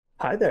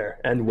Hi there,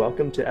 and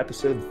welcome to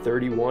episode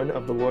 31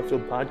 of the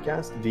Lorefield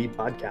Podcast, the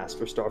podcast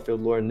for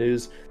Starfield lore and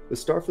news.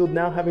 With Starfield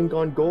now having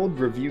gone gold,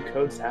 review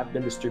codes have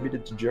been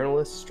distributed to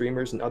journalists,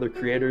 streamers, and other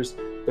creators.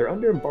 They're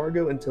under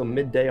embargo until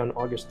midday on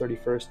August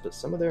 31st, but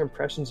some of their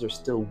impressions are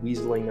still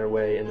weaseling their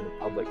way into the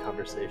public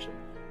conversation.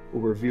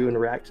 We'll review and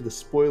react to the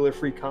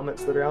spoiler-free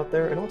comments that are out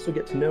there, and also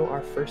get to know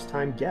our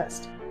first-time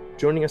guest.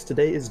 Joining us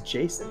today is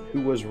Jason, who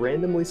was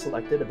randomly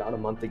selected about a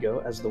month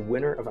ago as the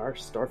winner of our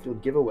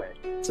Starfield giveaway.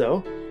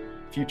 So,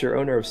 future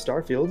owner of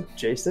Starfield,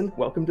 Jason,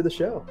 welcome to the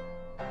show.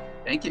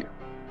 Thank you.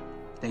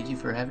 Thank you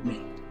for having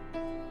me.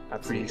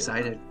 Absolutely. Pretty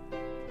excited.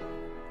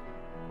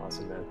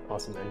 Awesome, man.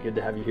 Awesome, man. Good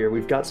to have you here.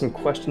 We've got some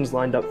questions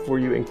lined up for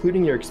you,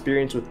 including your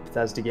experience with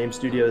Bethesda Game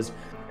Studios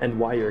and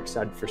why you're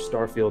excited for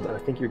Starfield. And I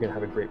think you're going to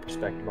have a great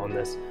perspective on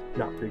this,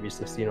 not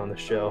previously seen on the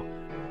show.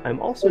 I'm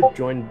also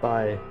joined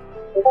by...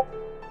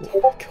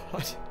 Oh,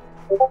 God.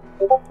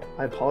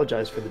 I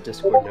apologize for the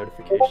Discord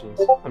notifications.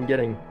 I'm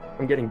getting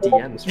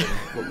DMs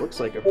from what looks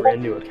like a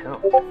brand new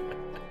account.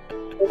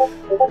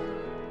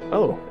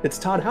 Oh, it's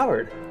Todd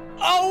Howard.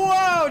 Oh,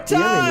 wow,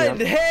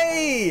 Todd!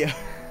 Hey!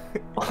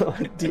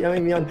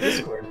 DMing me on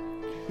Discord.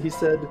 He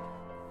said,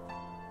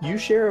 "You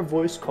share a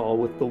voice call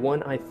with the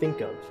one I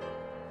think of.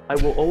 I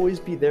will always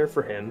be there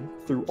for him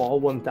through all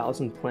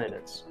 1,000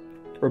 planets.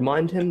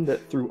 Remind him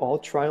that through all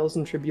trials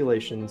and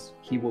tribulations,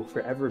 he will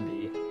forever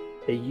be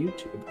a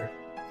YouTuber."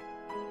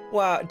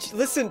 Wow,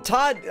 listen,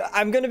 Todd,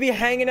 I'm gonna be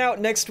hanging out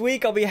next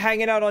week. I'll be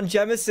hanging out on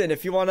Jemison.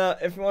 If you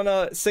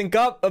wanna sync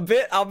up a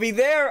bit, I'll be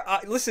there.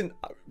 Listen,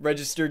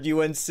 registered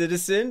UN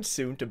citizen,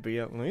 soon to be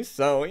at least.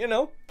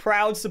 So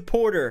proud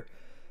supporter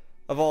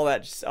of all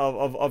that,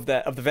 of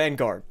the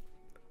Vanguard.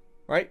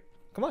 Right?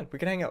 Come on, we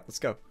can hang out. Let's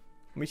go.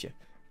 I'll meet you.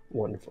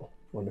 Wonderful,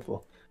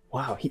 wonderful.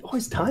 Wow, he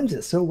always times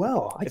it so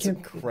well. It's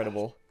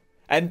incredible.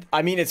 And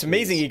I mean, it's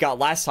amazing he got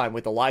last time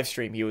with the live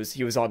stream. He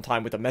was on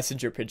time with the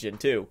messenger pigeon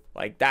too.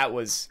 Like that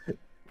was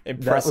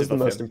impressive. That was the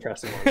most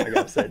impressive one, I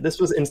gotta say. This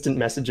was instant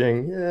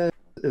messaging. Yeah,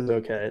 it was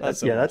okay.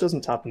 That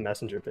doesn't top the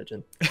messenger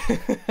pigeon.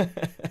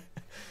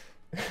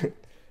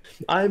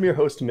 I am your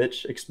host,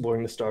 Mitch,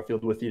 exploring the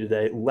Starfield with you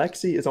today.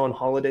 Lexi is on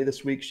holiday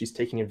this week. She's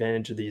taking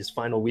advantage of these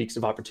final weeks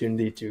of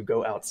opportunity to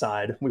go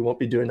outside. We won't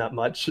be doing that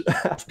much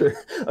after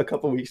a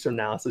couple weeks from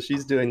now, so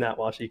she's doing that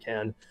while she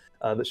can.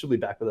 But she'll be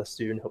back with us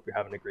soon. Hope you're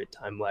having a great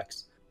time,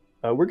 Lex.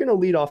 We're going to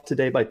lead off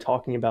today by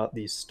talking about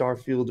the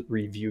Starfield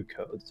review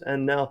codes.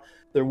 And now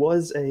there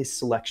was a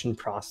selection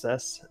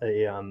process,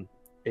 an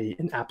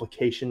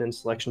application and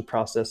selection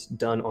process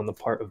done on the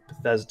part of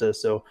Bethesda.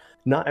 So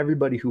not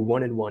everybody who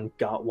wanted one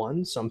got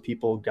one. Some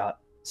people got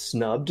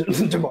snubbed.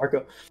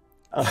 DeMarco.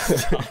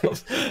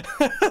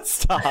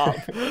 Stop.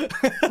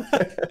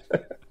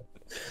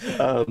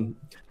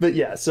 But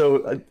yeah,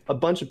 so a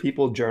bunch of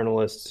people,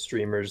 journalists,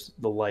 streamers,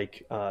 the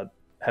like,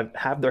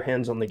 have their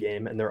hands on the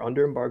game, and they're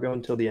under embargo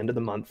until the end of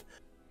the month.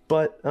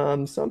 But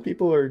some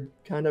people are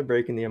kind of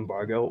breaking the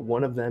embargo.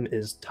 One of them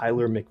is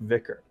Tyler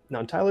McVicker.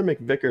 Now, Tyler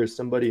McVicker is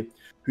somebody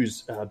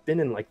who's been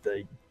in like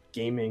the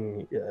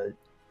gaming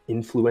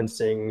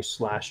influencing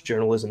 /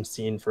 journalism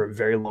scene for a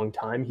very long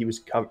time. He was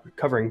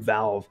covering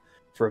Valve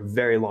for a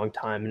very long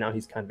time, and now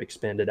he's kind of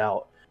expanded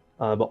out.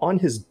 But on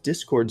his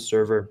Discord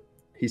server,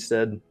 he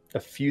said a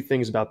few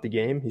things about the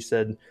game. He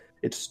said,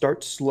 "It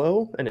starts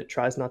slow and it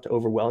tries not to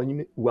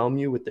overwhelm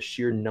you with the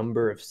sheer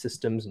number of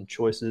systems and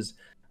choices,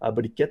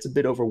 but it gets a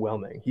bit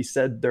overwhelming." He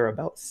said there are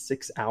about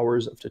 6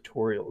 hours of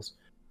tutorials.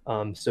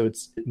 So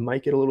it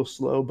might get a little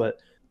slow, but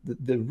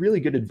the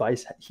really good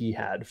advice he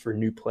had for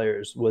new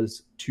players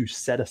was to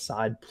set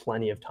aside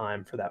plenty of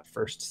time for that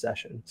first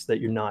session so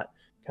that you're not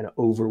kind of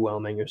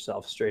overwhelming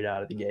yourself straight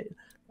out of the gate.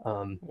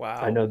 Wow.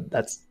 I know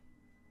that's...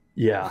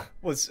 Yeah.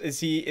 Does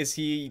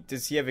he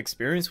have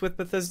experience with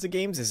Bethesda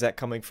games? Is that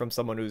coming from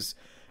someone who's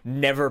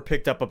never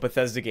picked up a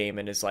Bethesda game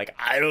and is like,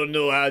 I don't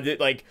know how to,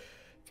 like,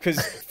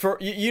 because for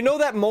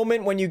that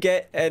moment when you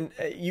get, and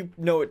you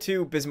know it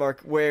too,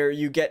 Bismarck, where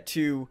you get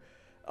to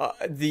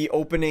the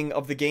opening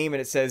of the game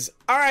and it says,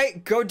 all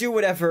right, go do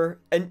whatever,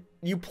 and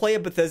you play a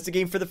Bethesda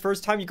game for the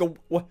first time, you go,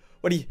 what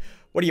do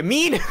you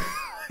mean?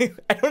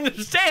 I don't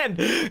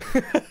understand.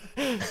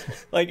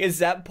 Like, is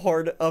that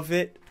part of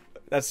it?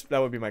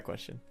 That would be my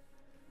question.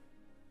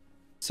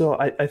 So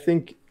I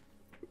think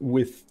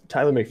with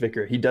Tyler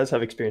McVicker, he does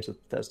have experience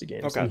with Bethesda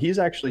games. Okay. And he's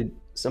actually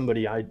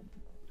somebody I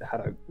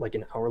had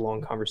an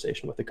hour-long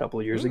conversation with a couple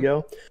of years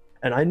ago.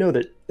 And I know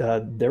that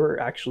there were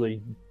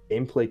actually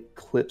gameplay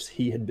clips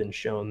he had been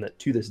shown that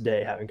to this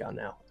day haven't gotten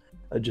out,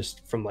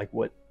 just from like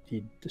what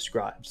he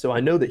described. So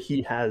I know that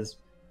he has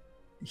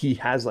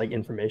like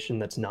information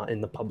that's not in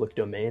the public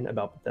domain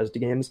about Bethesda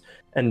games.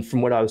 And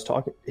from what I was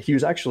talking, he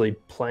was actually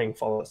playing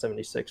Fallout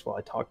 76 while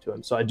I talked to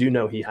him. So I do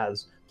know he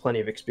has plenty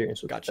of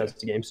experience with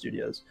Bethesda Game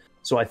Studios.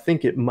 So I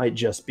think it might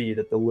just be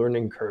that the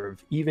learning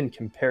curve, even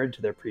compared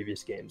to their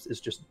previous games,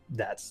 is just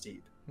that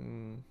steep.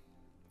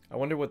 I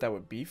wonder what that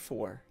would be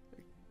for.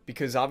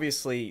 Because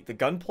obviously the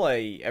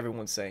gunplay,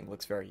 everyone's saying,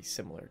 looks very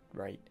similar,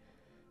 right?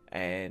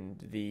 And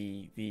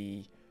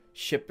the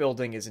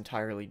shipbuilding is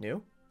entirely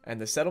new. and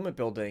the settlement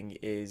building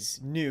is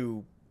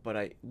new, but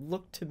I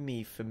look to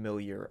me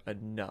familiar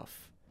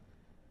enough.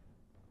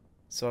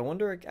 So I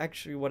wonder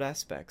actually what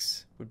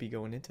aspects would be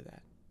going into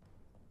that.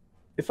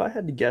 If I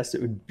had to guess,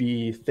 it would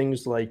be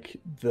things like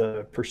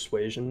the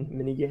persuasion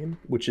minigame,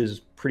 which is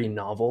pretty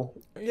novel.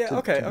 Yeah, to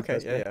okay,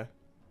 Bethesda.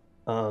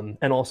 yeah.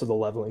 And also the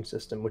leveling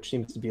system, which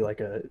seems to be like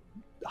a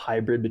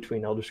hybrid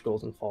between Elder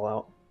Scrolls and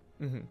Fallout.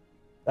 Mm-hmm.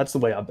 That's the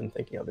way I've been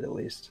thinking of it, at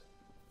least.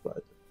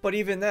 But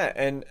even that,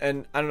 and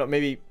I don't know,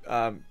 maybe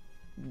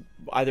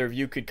either of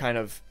you could kind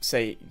of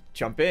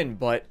jump in,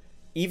 but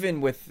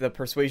even with the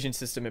persuasion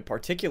system in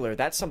particular,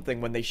 that's something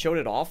when they showed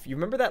it off, you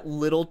remember that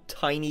little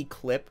tiny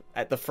clip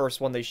at the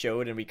first one they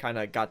showed, and we kind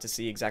of got to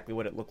see exactly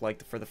what it looked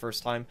like for the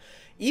first time?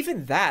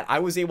 Even that, I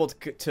was able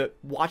to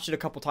watch it a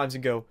couple times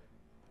and go,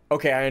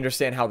 okay, I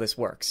understand how this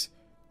works.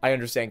 I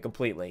understand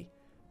completely.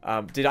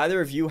 Did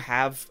either of you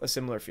have a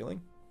similar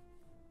feeling?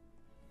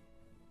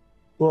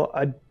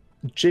 Well,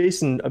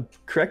 Jason,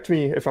 correct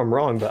me if I'm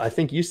wrong, but I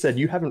think you said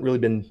you haven't really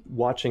been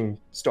watching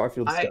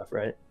Starfield stuff,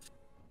 right?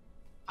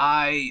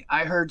 I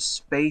heard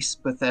Space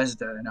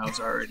Bethesda and I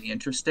was already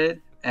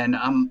interested, and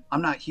I'm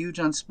not huge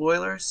on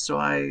spoilers, so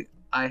I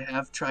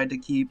have tried to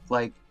keep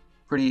like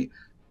pretty.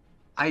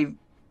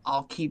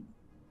 I'll keep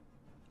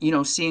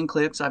seeing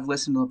clips. I've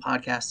listened to the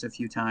podcast a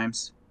few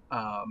times,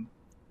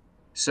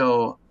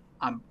 so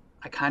I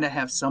kind of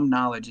have some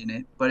knowledge in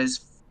it. But as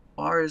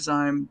far as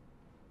I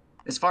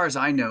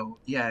know,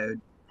 yeah,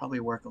 it'd probably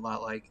work a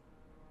lot like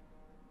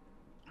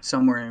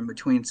somewhere in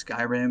between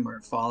Skyrim or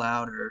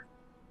Fallout or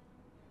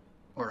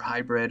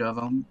hybrid of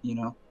them,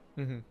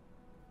 Mm-hmm.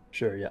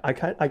 Sure, yeah.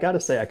 I gotta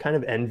say, I kind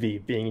of envy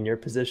being in your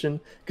position,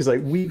 because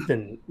like we've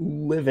been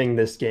living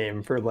this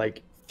game for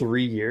like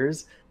 3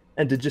 years,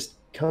 and to just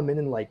come in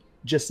and like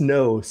just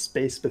know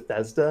Space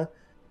Bethesda,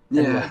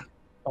 and like,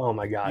 oh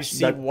my gosh, you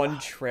see one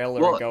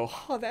trailer and go,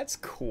 oh, that's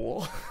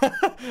cool. And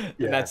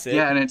that's it.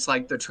 Yeah, and it's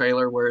like the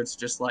trailer where it's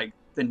just like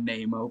the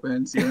name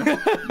opens, No,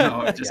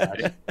 just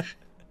kidding.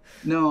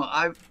 No,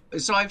 I've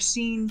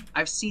seen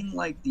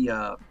like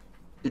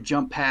the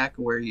jump pack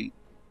where he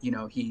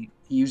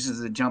uses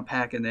the jump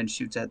pack and then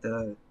shoots at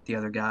the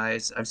other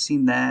guys. I've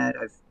seen that.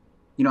 I've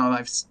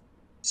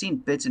seen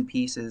bits and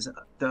pieces.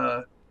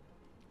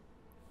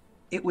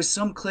 It was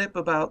some clip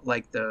about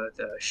like the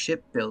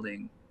ship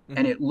building, mm-hmm.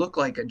 and it looked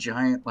like a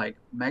giant like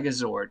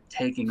Megazord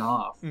taking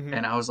off, mm-hmm.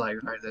 and I was like,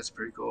 all right, that's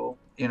pretty cool,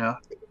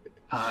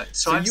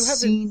 So I've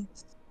seen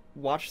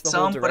watched the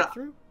whole direct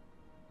through.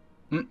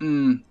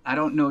 I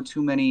don't know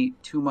too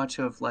much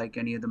of like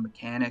any of the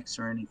mechanics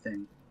or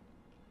anything.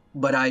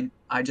 But I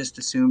just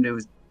assumed it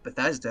was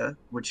Bethesda,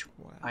 which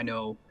I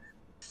know,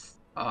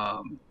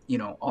 all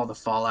the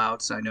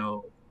Fallouts. I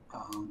know,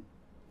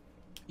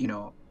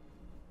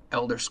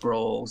 Elder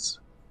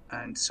Scrolls,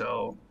 and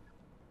so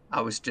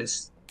I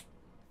just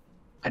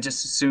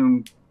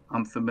assumed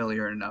I'm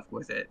familiar enough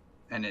with it,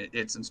 and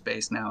it's in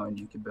space now, and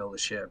you can build a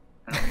ship,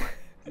 and I'm like,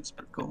 that's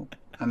pretty cool.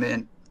 I'm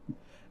in.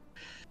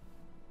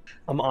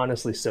 I'm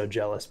honestly so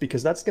jealous,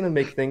 because that's going to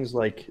make things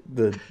like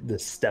the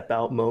step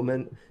out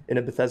moment in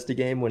a Bethesda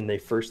game when they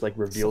first like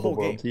reveal the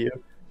world to you.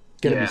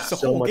 It's going to be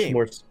so much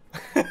more. It's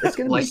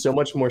going to be so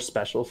much more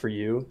special for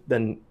you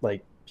than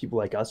like people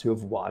like us who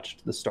have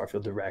watched the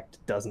Starfield Direct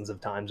dozens of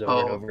times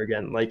over and over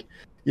again. Like,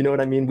 you know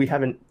what I mean? We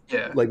haven't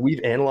like we've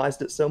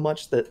analyzed it so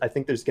much that I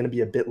think there's going to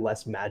be a bit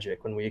less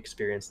magic when we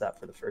experience that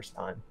for the first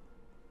time.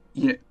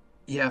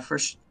 Yeah, for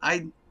sure.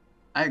 I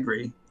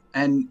agree.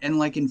 And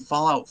like in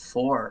Fallout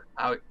 4,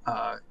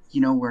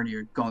 where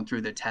you're going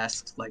through the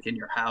test, like in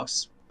your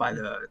house by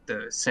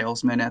the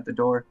salesman at the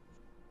door,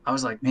 I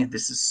was like, man,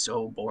 this is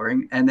so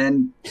boring. And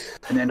then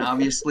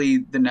obviously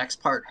the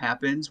next part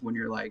happens when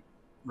you're like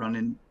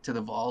running to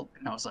the vault,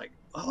 and I was like,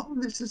 oh,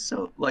 this is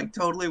so like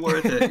totally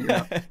worth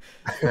it.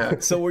 Yeah.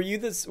 So were you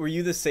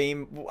the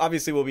same?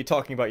 Obviously, we'll be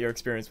talking about your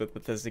experience with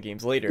Bethesda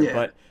games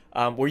later,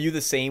 but were you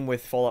the same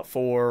with Fallout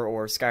 4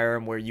 or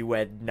Skyrim, where you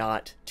had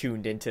not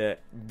tuned into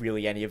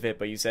really any of it,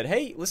 but you said,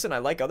 hey, listen, I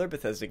like other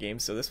Bethesda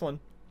games, so this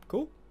one,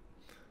 cool?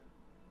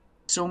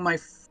 So we'll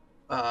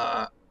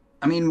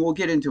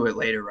get into it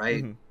later,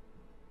 right? Mm-hmm.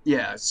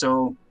 Yeah,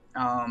 so,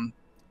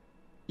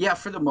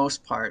 for the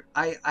most part,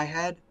 I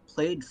had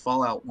played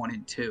Fallout 1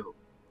 and 2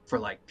 for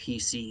like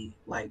PC,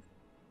 like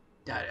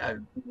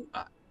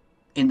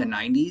in the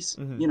 90s,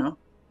 mm-hmm.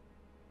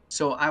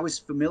 So I was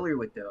familiar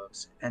with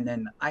those. And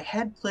then I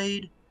had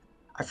played,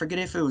 I forget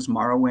if it was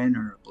Morrowind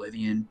or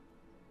Oblivion,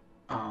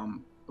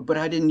 but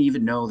I didn't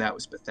even know that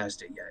was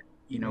Bethesda yet.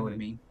 You know mm-hmm. what I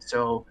mean?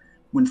 So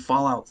when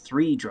Fallout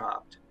 3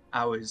 dropped,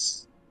 I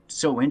was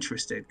so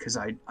interested because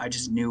I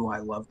just knew I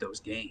loved those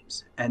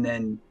games. And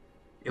then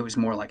it was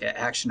more like an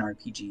action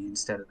RPG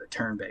instead of the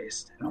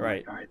turn-based. And I'm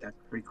like, all right, that's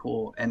pretty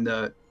cool. And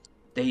the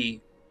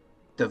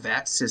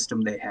VAT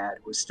system they had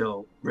was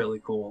still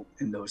really cool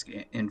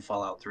in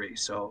Fallout 3.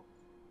 So,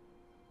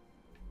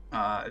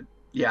 I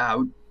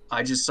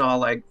just saw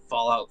like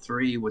Fallout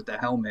 3 with the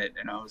helmet,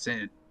 and I was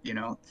in.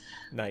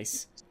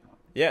 Nice.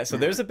 Yeah, so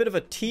there's a bit of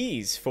a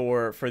tease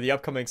for the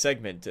upcoming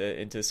segment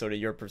into sort of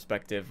your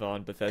perspective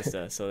on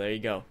Bethesda. So there you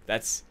go.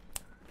 That's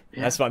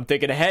Yeah. That's why I'm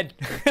thinking ahead.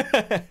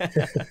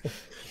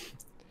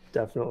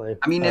 Definitely.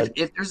 I mean,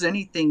 if there's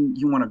anything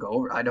you want to go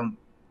over, I don't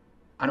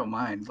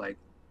mind. Like,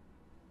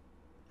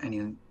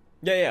 any.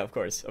 Yeah, of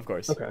course.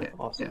 Okay, Yeah,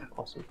 awesome, yeah.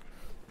 awesome.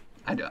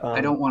 I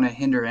don't want to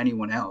hinder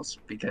anyone else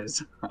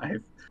because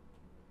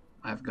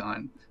I've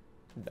gone.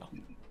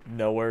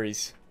 No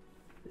worries.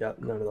 Yeah,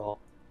 none at all.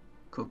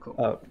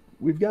 Cool.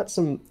 We've got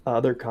some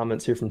other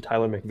comments here from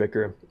Tyler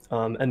McVicker,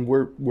 and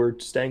we're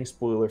staying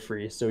spoiler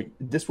free. So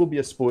this will be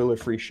a spoiler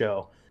free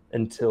show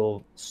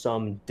until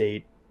some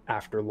date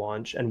after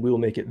launch, and we'll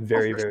make it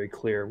very, very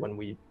clear when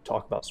we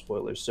talk about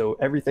spoilers. So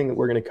everything that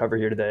we're going to cover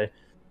here today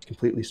is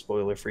completely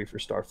spoiler free for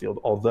Starfield.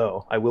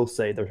 Although I will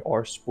say there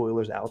are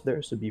spoilers out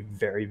there, so be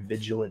very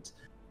vigilant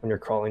when you're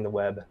crawling the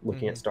web,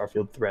 looking at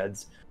Starfield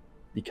threads,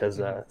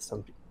 because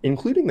some,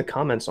 including the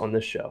comments on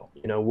this show,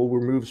 we'll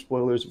remove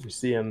spoilers if we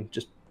see them.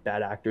 Just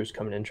bad actors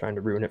coming in trying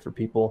to ruin it for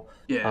people.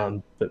 Yeah.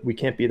 But we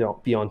can't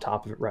be on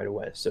top of it right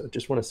away. So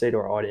just want to say to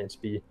our audience,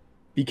 be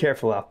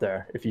careful out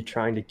there if you're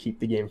trying to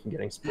keep the game from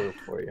getting spoiled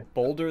for you.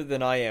 Bolder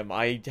than I am,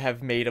 I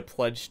have made a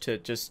pledge to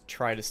just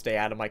try to stay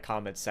out of my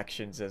comment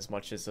sections as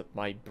much as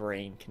my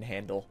brain can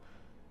handle.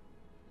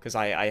 Because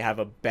I have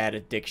a bad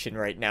addiction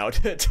right now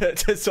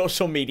to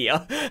social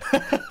media.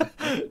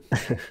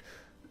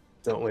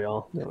 Don't we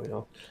all?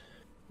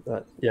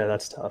 But yeah,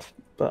 that's tough.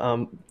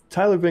 But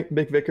Tyler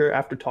McVicker,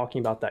 after talking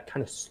about that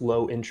kind of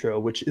slow intro,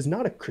 which is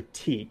not a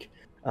critique,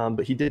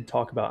 but he did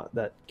talk about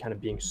that kind of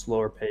being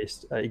slower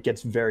paced, it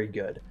gets very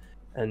good.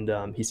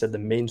 And he said the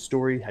main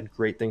story had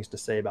great things to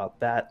say about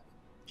that.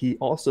 He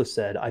also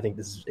said, I think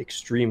this is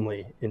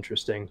extremely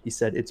interesting, he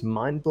said, it's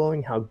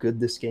mind-blowing how good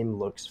this game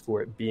looks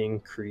for it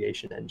being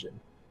Creation Engine.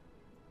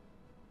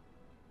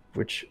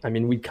 Which, I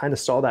mean, we kind of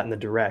saw that in the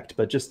direct,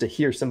 but just to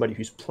hear somebody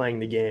who's playing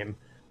the game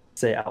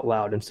say out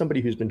loud, and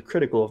somebody who's been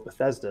critical of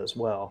Bethesda as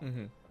well,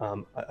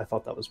 I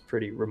thought that was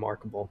pretty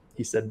remarkable.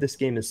 He said, this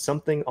game is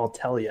something I'll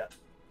tell you,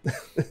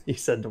 he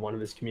said to one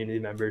of his community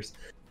members.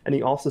 And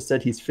he also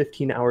said he's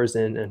 15 hours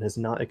in and has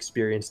not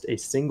experienced a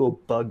single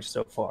bug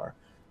so far,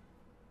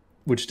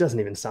 which doesn't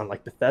even sound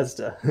like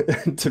Bethesda,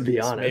 to be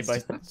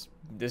honest.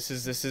 This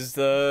is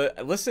the...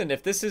 Listen,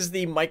 if this is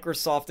the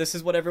Microsoft, this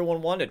is what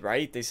everyone wanted,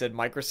 right? They said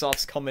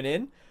Microsoft's coming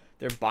in,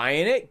 they're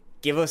buying it,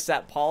 give us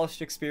that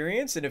polished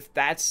experience, and if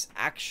that's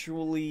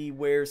actually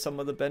where some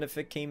of the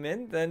benefit came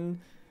in,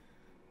 then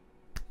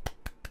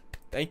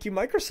thank you,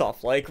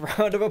 Microsoft. Like,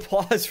 round of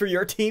applause for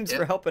your teams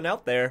for helping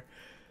out there.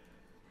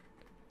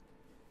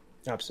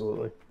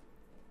 Absolutely.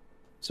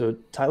 So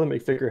Tyler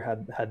McVicker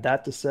had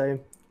that to say.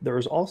 There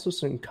was also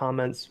some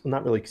comments, well,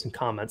 not really some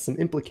comments, some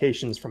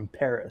implications from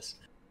Paris,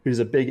 who's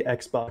a big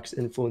Xbox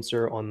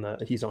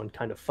influencer he's on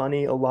Kind of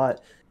Funny a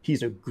lot.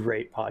 He's a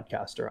great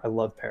podcaster. I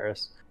love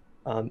Paris.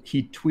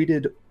 He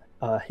tweeted,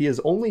 he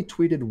has only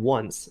tweeted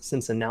once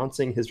since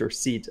announcing his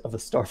receipt of a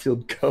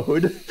Starfield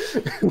code,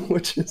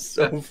 which is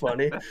so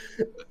funny.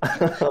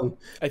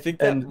 I think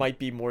that might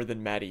be more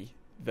than Maddie,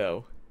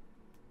 though.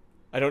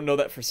 I don't know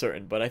that for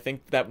certain, but I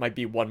think that might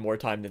be one more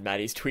time than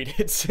Maddie's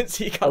tweeted since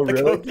he got the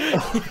code.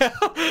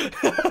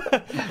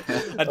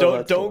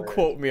 Yeah. Don't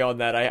quote me on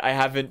that. I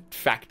haven't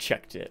fact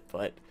checked it,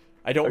 but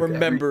I don't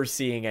remember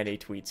seeing any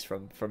tweets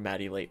from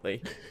Maddie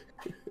lately.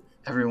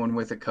 Everyone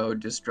with a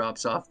code just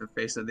drops off the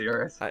face of the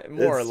earth.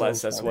 More or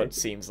less, that's what it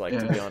seems like,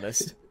 to be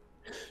honest.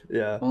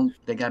 Yeah. Well,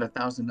 they got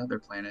 1,000 other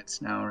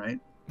planets now, right?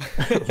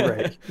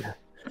 Right. Yeah.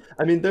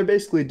 I mean, they're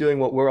basically doing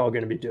what we're all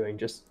going to be doing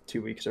just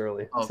 2 weeks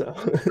early. Oh, so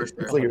for sure.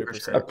 it's like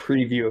a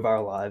preview of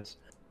our lives.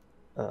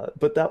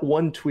 But that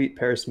one tweet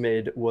Paris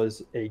made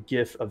was a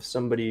GIF of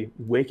somebody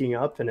waking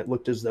up, and it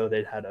looked as though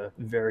they'd had a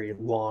very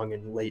long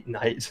and late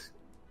night.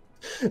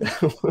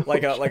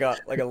 like a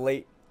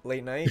late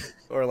night,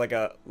 or like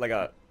a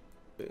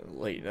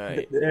late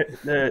night.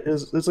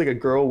 It's like a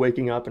girl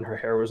waking up and her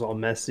hair was all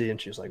messy,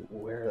 and she was like,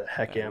 "Where the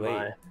heck am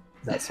I?"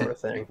 That sort of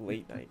thing.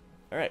 Late night.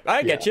 All right,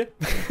 I get you.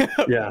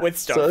 Yeah, with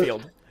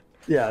Starfield.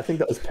 So, I think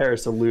that was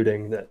Paris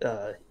alluding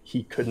that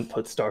he couldn't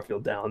put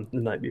Starfield down the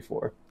night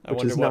before. I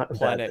wonder what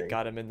planet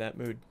got him in that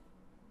mood.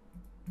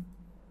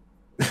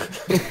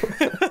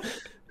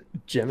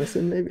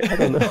 Jemison, maybe? I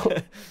don't know.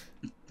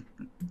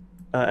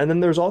 And then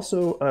there's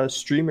also a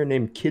streamer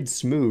named Kid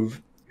Smooth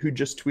who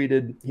just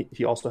tweeted,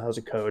 he also has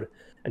a code,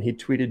 and he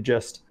tweeted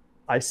just,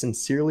 "I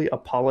sincerely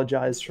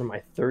apologize for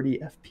my 30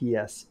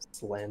 FPS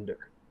slander."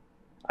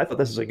 I thought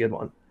this was a good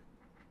one.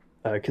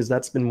 Because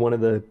that's been one of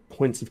the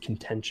points of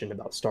contention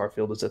about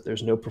Starfield, is that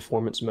there's no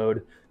performance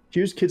mode.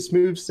 Here's Kid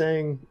Smooth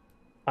saying,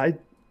 I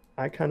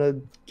kind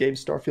of gave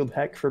Starfield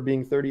heck for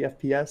being 30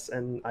 FPS,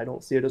 and I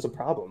don't see it as a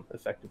problem,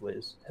 effectively,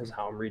 is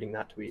how I'm reading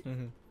that tweet.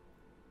 Mm-hmm.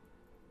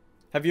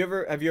 Have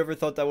you ever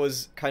thought that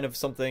was kind of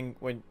something,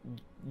 when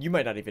you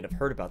might not even have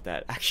heard about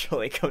that,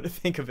 actually, come to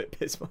think of it,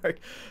 Bismarck,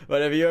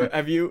 but have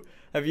you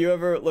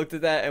ever looked at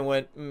that and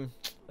went,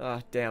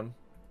 damn,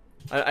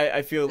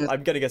 I feel,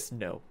 I'm gonna guess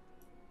no.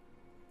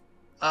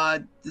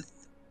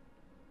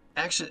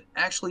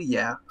 Actually,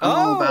 yeah. I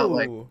don't know about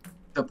like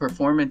the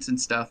performance and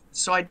stuff.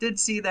 So I did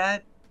see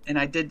that, and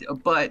I did,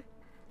 but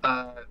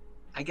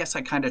I guess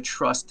I kind of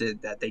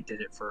trusted that they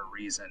did it for a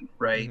reason,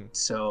 right? Mhm.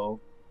 So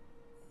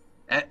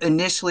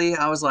initially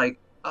I was like,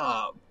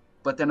 oh,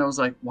 but then I was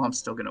like, well, I'm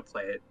still gonna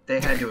play it. They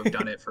had to have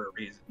done it for a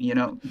reason, you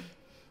know?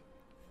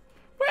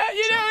 Well,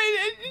 you So, know,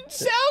 it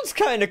sounds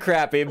kind of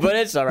crappy, but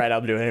it's all right. I'll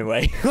do it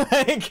anyway.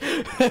 Like,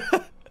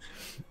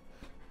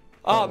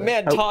 oh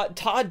man, Todd.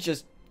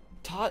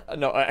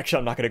 No, actually,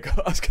 I'm not gonna go.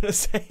 I was gonna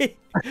say,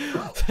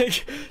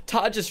 like,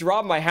 Todd just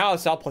robbed my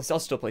house. I'll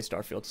still play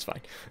Starfield. It's fine.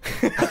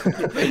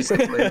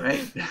 basically,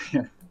 right?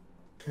 Yeah.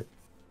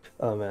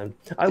 Oh man,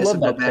 I Guess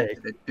love I'll that go back take.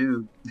 to the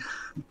dude.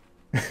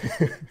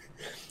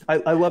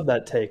 I love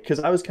that take because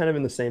I was kind of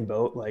in the same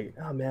boat. Like,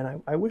 oh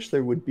man, I wish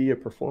there would be a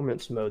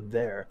performance mode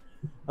there.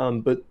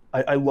 But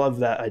I love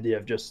that idea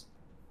of just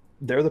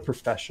they're the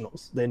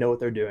professionals. They know what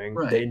they're doing.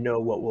 They Right. know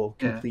what will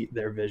Yeah. complete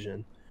their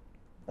vision.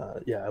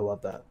 Yeah, I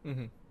love that.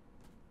 Mm-hmm.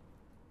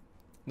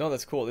 No,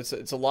 that's cool.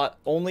 It's a lot.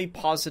 Only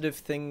positive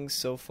things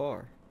so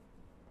far.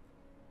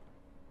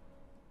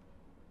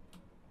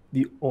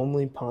 The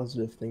only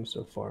positive thing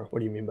so far. What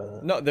do you mean by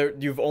that? No,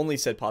 you've only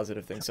said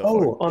positive things so far.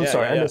 Oh, I'm Yeah,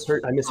 sorry. yeah, yeah.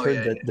 I misheard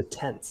yeah, yeah. the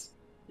tense.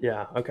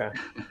 Yeah. Okay.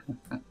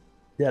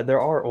 Yeah,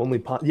 there are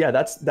only yeah,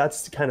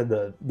 that's kind of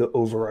the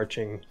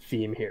overarching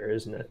theme here,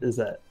 isn't it? Is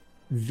that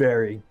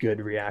very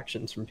good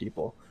reactions from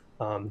people,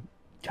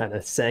 kind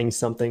of saying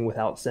something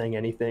without saying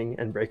anything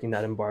and breaking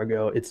that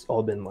embargo. It's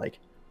all been like,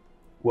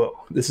 whoa,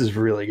 this is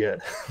really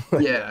good.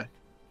 Like, Yeah.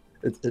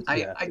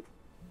 yeah,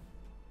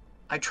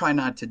 I try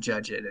not to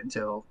judge it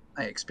until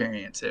I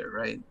experience it,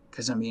 right?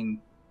 Because I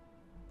mean,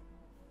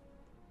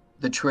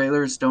 the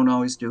trailers don't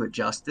always do it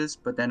justice,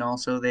 but then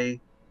also they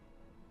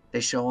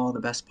show all the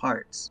best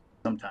parts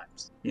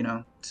sometimes, you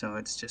know? So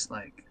it's just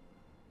like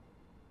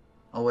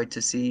I'll wait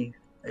to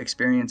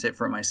experience it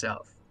for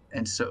myself.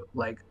 And so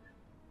like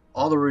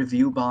all the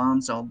review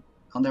bombs, I'll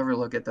never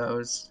look at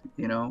those,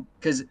 you know?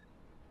 Cuz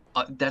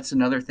that's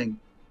another thing,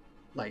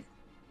 like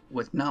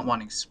with not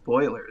wanting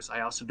spoilers, I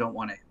also don't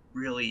want to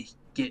really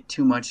get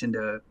too much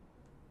into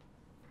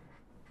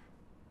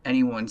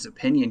anyone's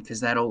opinion because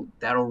that'll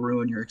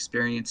ruin your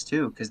experience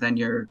too, because then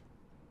you're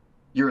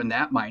in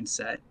that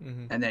mindset,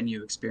 Mm-hmm. and then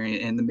you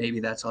experience, and then maybe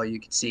that's all you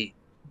could see,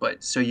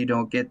 but so you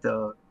don't get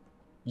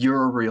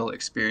your real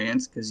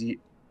experience because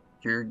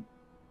you're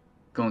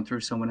going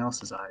through someone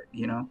else's eye,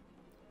 you know.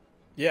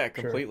 Yeah, sure.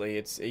 completely.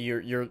 It's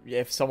you're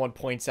if someone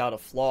points out a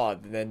flaw,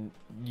 then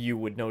you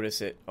would notice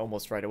it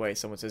almost right away.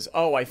 Someone says,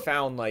 "Oh, I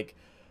found like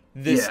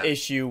this Yeah.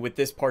 issue with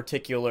this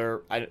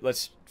particular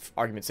let's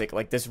argument's sake,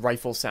 like this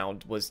rifle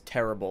sound was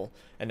terrible."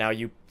 And now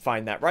you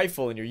find that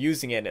rifle and you're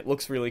using it and it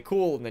looks really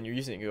cool, and then you're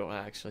using it and you go,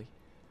 actually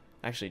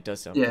it does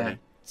sound Yeah. pretty.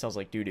 It sounds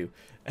like doo-doo."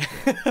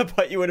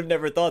 But you would have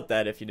never thought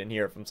that if you didn't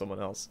hear it from someone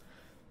else.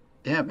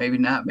 Yeah, maybe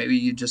not. Maybe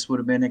you just would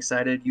have been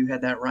excited you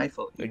had that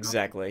rifle, you know?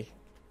 Exactly.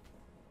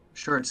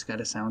 Sure, it's got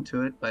a sound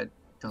to it, but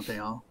don't they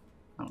all?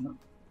 I don't know.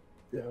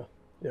 Yeah,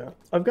 yeah.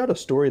 I've got a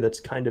story that's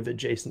kind of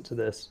adjacent to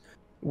this.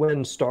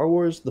 When Star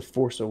Wars: The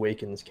Force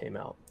Awakens came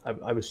out,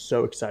 I was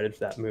so excited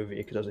for that movie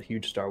because I was a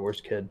huge Star Wars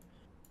kid,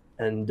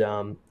 and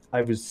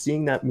I was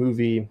seeing that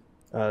movie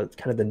kind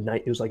of the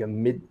night. It was like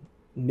a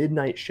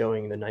midnight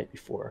showing the night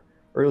before,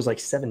 or it was like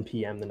 7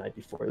 p.m. the night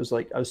before. It was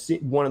like I was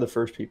one of the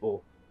first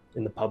people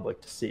in the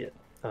public to see it,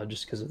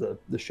 just because of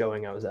the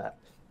showing I was at,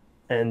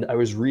 and I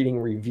was reading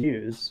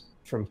reviews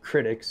from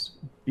critics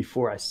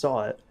before I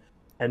saw it,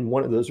 and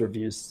one of those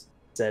reviews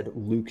said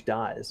Luke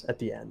dies at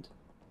the end,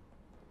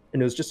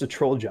 and it was just a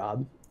troll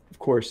job. Of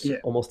course, Yeah.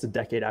 almost a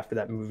decade after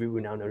that movie, we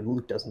now know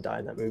Luke doesn't die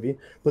in that movie.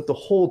 But the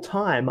whole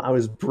time, I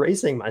was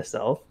bracing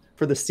myself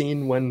for the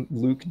scene when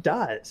Luke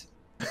dies.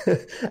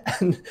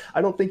 And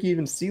I don't think you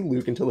even see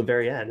Luke until the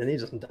very end, and he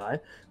doesn't die.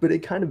 But it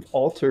kind of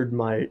altered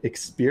my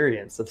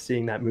experience of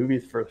seeing that movie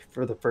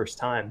for the first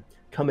time,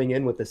 coming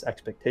in with this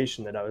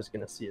expectation that I was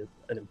going to see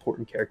an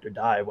important character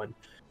die when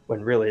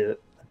really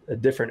a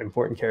different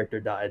important character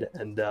died.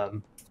 And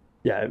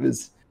yeah, it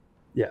was,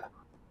 yeah.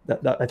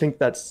 I think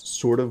that's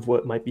sort of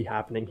what might be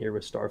happening here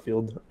with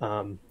Starfield.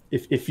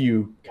 If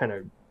you kind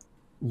of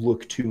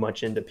look too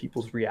much into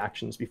people's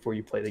reactions before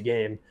you play the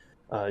game,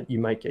 you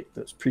might get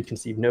those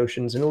preconceived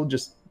notions, and it'll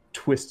just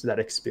twist that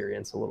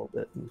experience a little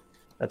bit, and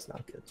that's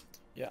not good.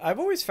 Yeah, I've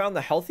always found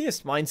the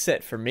healthiest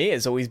mindset for me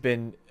has always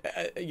been,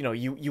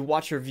 you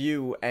watch a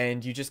review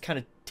and you just kind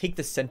of take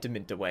the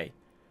sentiment away,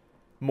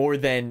 more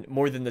than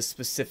the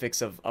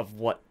specifics of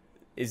what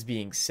is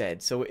being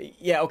said. So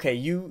yeah, okay,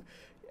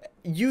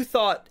 you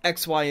thought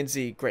X, Y, and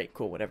Z, great,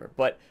 cool, whatever.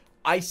 But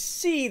I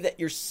see that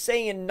you're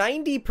saying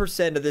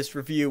 90% of this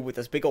review with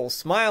this big old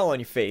smile on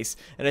your face,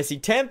 and I see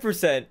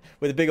 10%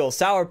 with a big old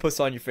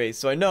sourpuss on your face.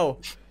 So I know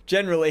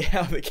generally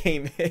how the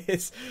game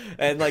is,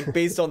 and like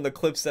based on the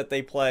clips that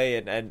they play,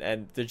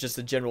 and there's just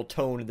the general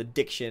tone and the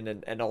diction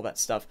and all that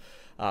stuff.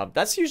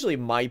 That's usually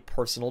my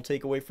personal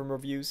takeaway from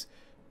reviews.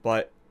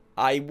 But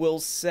I will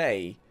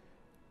say,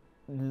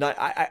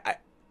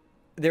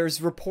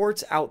 there's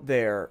reports out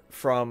there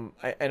from,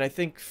 and I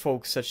think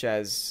folks such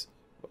as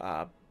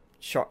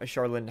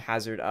Charlene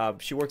Hazard,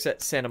 she works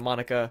at Santa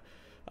Monica,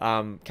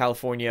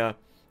 California,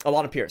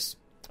 Alana Pierce,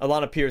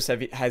 lot of peers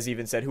has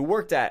even said who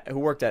worked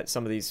at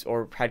some of these,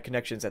 or had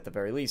connections at the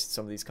very least,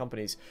 some of these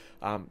companies,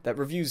 that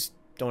reviews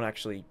don't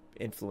actually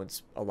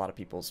influence a lot of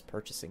people's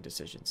purchasing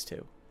decisions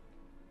too.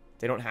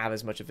 They don't have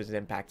as much of an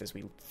impact as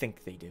we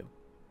think they do.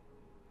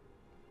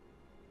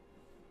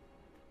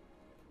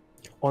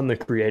 On the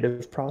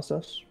creative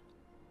process?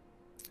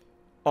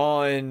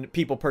 On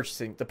people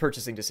purchasing, the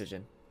purchasing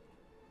decision.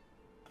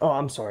 Oh,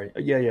 I'm sorry.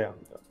 Yeah.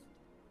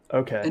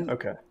 Okay.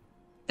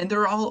 And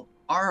there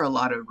are a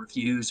lot of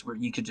reviews where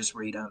you could just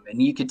read them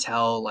and you could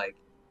tell like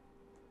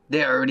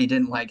they already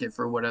didn't like it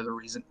for whatever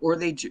reason, or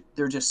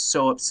they're just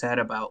so upset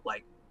about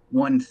like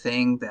one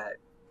thing that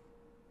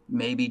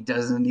maybe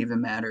doesn't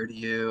even matter to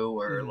you,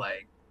 or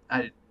like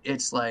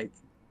it's like,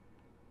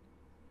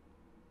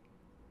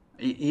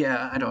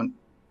 yeah, I don't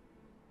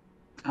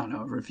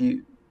know,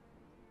 review.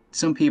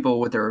 Some people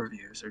with their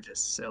reviews are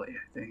just silly,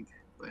 I think.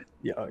 But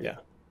yeah,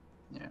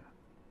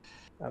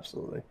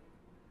 absolutely.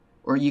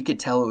 Or you could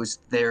tell it was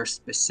their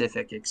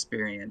specific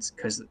experience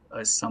because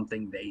of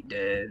something they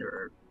did,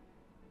 or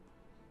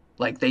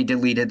like they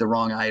deleted the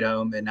wrong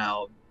item and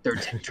now they're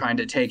trying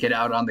to take it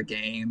out on the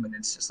game, and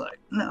it's just like,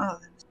 no,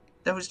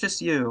 that was just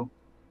you.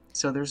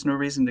 So there's no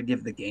reason to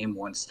give the game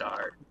 1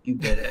 star. You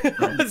did it.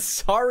 Right?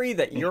 Sorry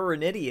that you're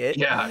an idiot.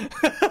 Yeah.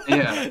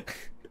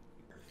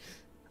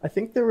 I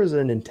think there was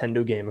a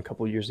Nintendo game a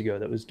couple years ago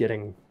that was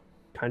getting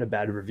kind of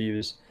bad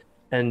reviews,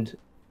 and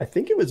I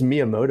think it was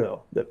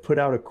Miyamoto that put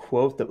out a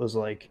quote that was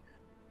like,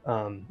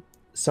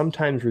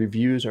 sometimes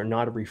reviews are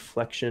not a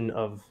reflection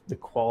of the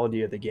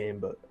quality of the game,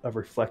 but a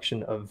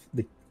reflection of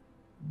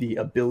the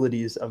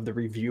abilities of the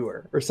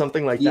reviewer, or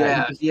something like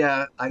that.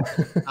 Yeah, I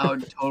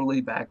would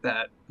totally back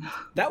that.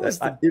 That was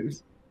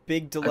the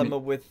big dilemma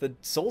with the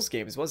Souls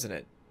games, wasn't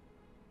it?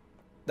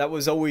 That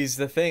was always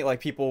the thing. Like,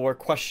 people were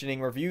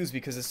questioning reviews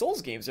because of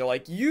Souls games. They're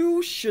like,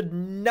 you should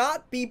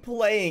not be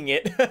playing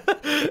it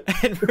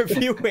and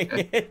reviewing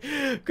it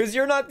because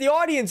you're not the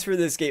audience for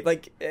this game.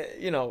 Like,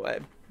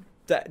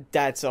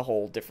 that's a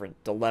whole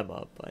different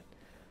dilemma. But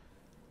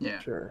yeah,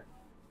 sure.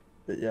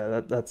 But yeah,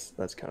 that's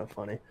kind of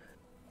funny.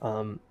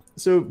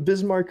 So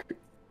Bismarck,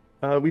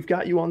 we've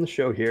got you on the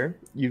show here.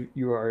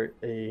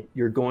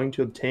 You're going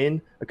to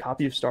obtain a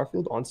copy of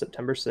Starfield on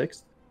September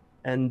 6th,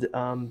 and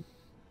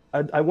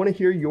I want to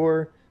hear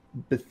your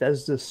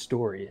Bethesda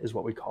story, is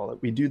what we call it.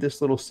 We do this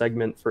little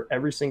segment for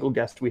every single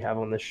guest we have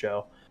on this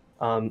show.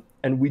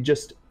 And we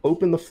just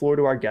open the floor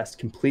to our guests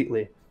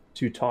completely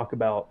to talk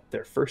about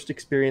their first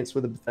experience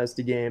with a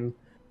Bethesda game,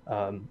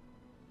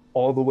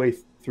 all the way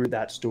through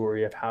that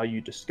story of how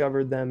you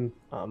discovered them,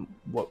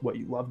 what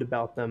you loved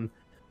about them,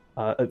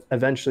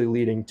 eventually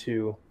leading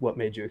to what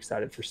made you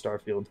excited for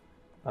Starfield,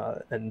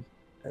 and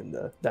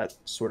that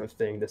sort of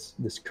thing,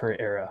 this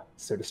current era,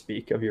 so to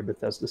speak, of your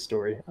Bethesda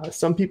story.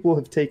 Some people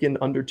have taken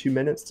under 2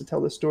 minutes to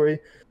tell this story.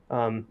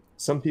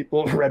 Some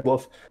people, Red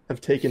Wolf, have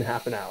taken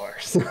half an hour.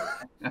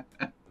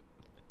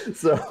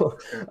 So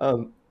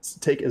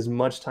take as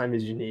much time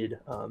as you need.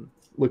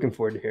 Looking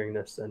forward to hearing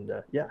this, and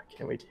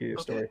can't wait to hear your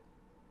story.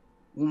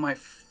 Well, my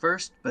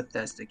first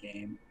Bethesda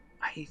game,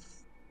 I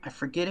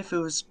forget if it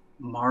was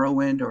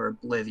Morrowind or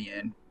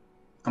Oblivion.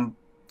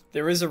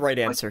 There is a right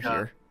answer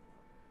here.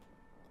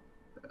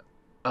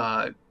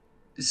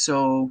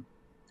 So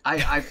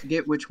I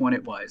forget which one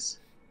it was.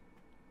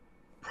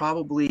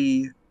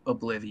 Probably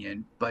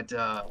Oblivion, but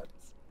I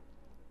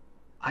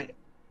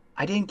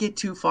didn't get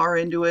too far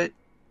into it.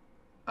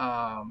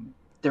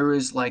 There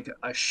was like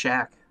a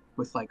shack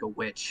with like a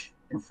witch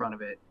in front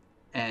of it,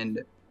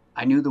 and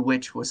I knew the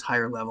witch was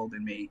higher level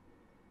than me.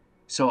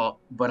 So,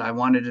 but I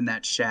wanted in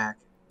that shack,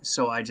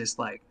 so I just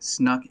like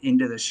snuck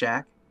into the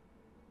shack,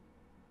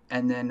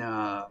 and then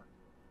I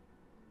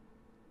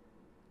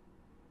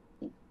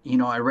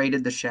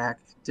raided the shack,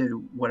 did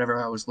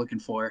whatever I was looking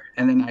for,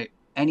 and then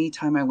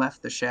anytime I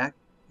left the shack,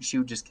 she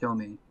would just kill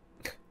me.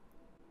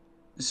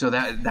 So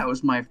that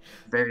was my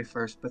very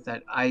first, but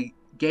that I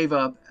gave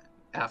up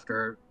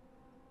after,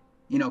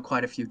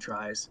 quite a few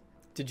tries.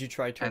 Did you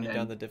try turning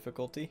down the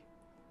difficulty?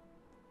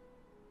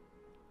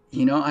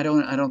 I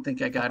don't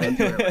think I got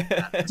into it like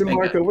that.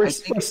 DeMarco, we're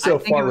so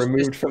far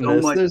removed from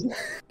this.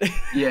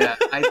 Yeah,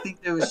 I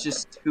think there was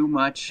just too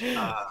much.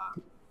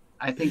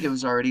 I think it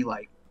was already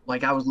like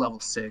I was level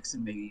 6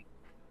 and maybe,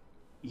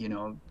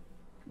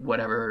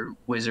 whatever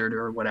wizard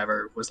or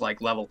whatever was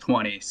like level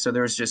 20. So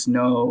there was just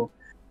no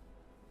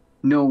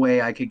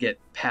way I could get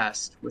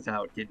past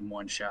without getting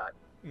one shot.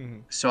 Mm-hmm.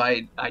 So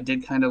I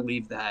did kind of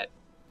leave that.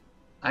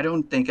 I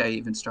don't think I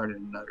even started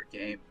another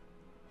game.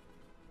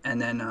 And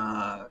then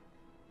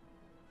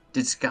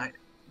did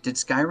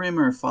Skyrim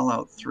or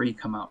Fallout 3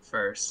 come out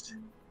first?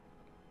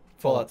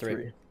 Fallout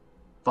 3.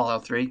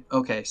 Fallout 3?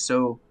 Okay,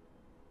 so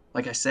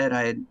like I said,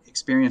 I had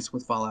experience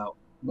with Fallout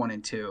 1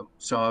 and 2,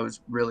 so I was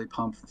really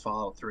pumped for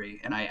Fallout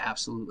 3, and I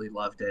absolutely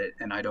loved it,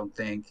 and I don't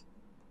think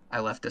I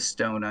left a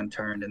stone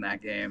unturned in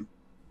that game.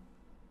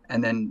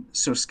 And then,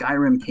 so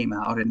Skyrim came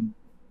out, and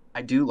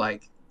I do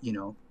like,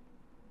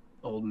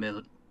 old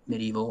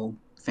medieval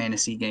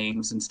fantasy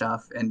games and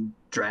stuff, and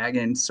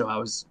dragons, so I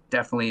was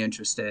definitely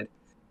interested.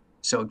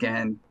 So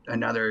again,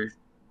 another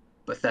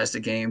Bethesda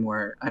game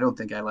where I don't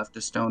think I left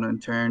a stone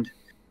unturned.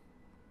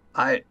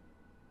 I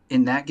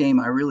In that game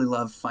I really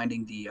love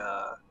finding the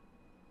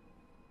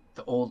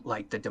old,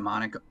 like, the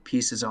demonic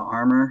pieces of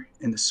armor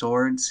and the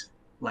swords,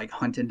 like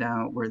hunting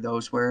down where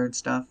those were and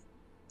stuff.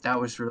 That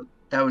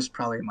was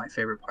probably my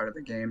favorite part of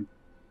the game.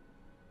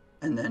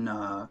 And then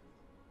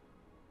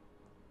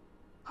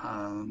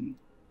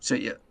so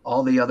yeah,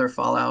 all the other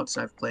Fallouts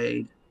I've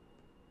played,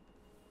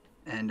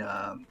 and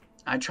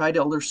I tried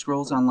Elder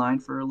Scrolls Online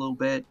for a little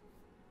bit.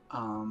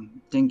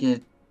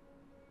 Didn't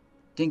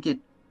get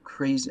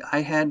crazy.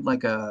 I had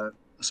like a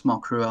small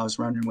crew I was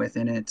running with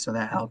in it, so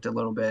that helped a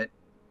little bit.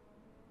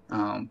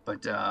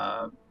 But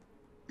yeah,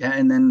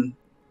 and then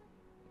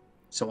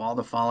so all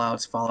the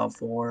Fallouts, Fallout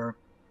 4,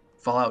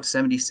 Fallout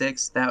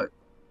 76,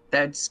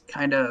 that's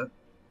kind of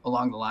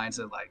along the lines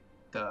of like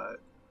the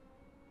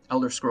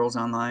Elder Scrolls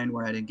Online,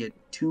 where I didn't get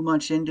too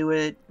much into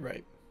it.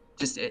 Right.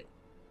 Just it.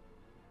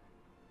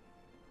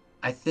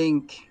 I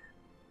think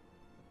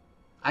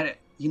I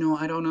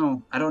don't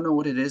know. I don't know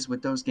what it is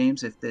with those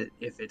games, if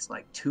it's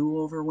like too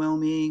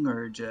overwhelming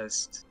or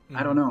just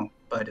I don't know.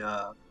 But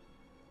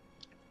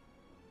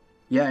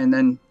yeah, and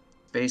then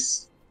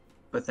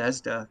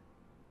Bethesda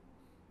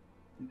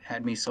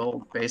had me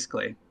sold,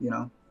 basically.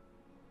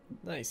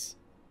 Nice.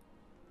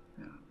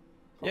 Yeah.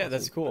 Yeah,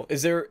 that's cool.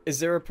 Is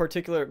there a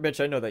particular, Mitch?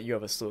 I know that you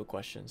have a slew of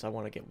questions. I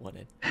want to get one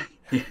in.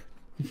 Yeah.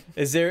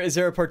 Is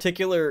there a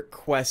particular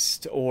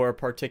quest or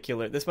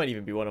particular? This might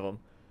even be one of them,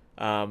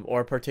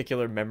 or a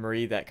particular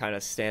memory that kind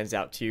of stands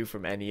out to you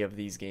from any of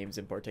these games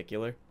in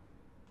particular?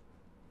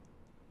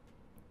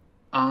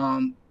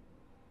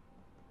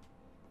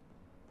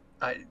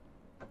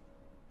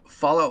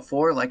 Fallout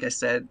 4, like I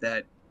said,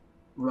 that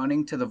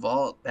running to the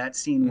vault, that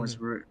scene was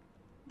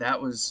that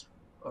was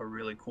a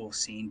really cool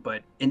scene.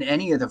 But in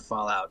any of the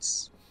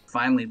Fallouts,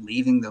 finally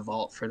leaving the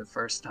vault for the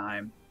first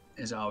time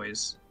is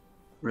always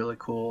really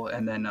cool.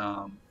 And then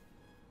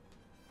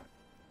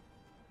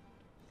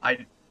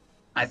I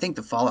think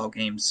the Fallout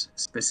games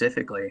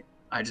specifically,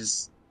 I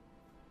just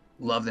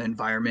love the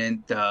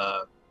environment,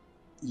 the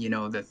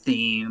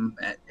theme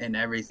and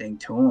everything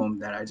to them,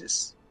 that I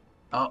just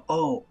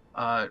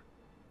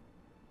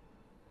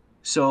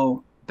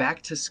so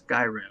back to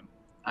Skyrim.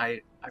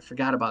 I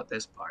forgot about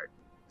this part.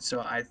 So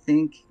I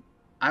think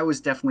I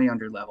was definitely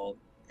underleveled,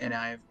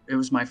 and it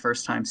was my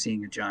first time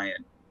seeing a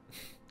giant.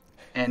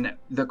 And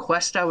the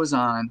quest I was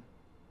on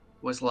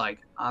was like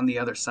on the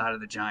other side of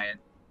the giant.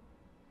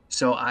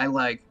 So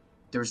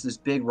there was this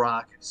big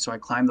rock, so I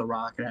climbed the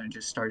rock and I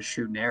just started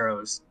shooting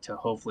arrows to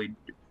hopefully,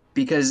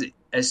 because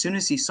as soon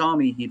as he saw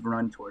me, he'd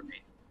run toward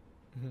me.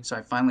 So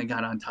I finally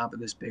got on top of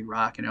this big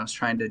rock and I was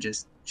trying to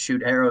just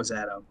shoot arrows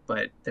at him,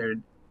 but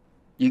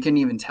you couldn't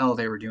even tell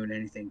they were doing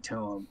anything to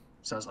him.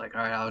 So I was like,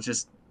 all right,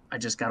 I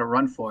just got to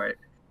run for it.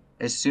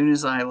 As soon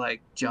as I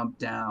jumped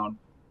down,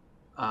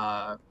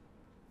 I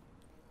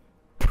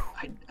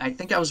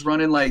think I was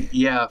running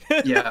yeah.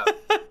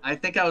 I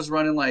think I was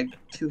running like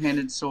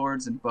two-handed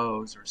swords and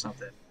bows or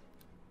something.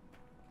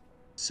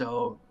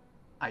 So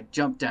I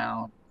jumped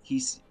down.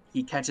 He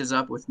catches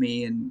up with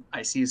me, and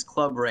I see his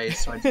club raise,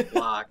 so I just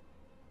block.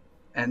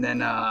 And then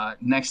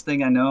next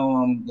thing I know,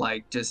 I'm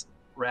like just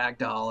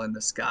ragdoll in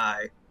the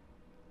sky.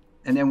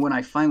 And then when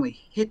I finally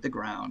hit the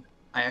ground,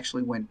 I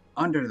actually went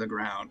under the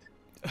ground.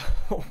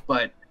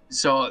 But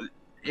so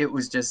I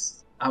was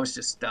just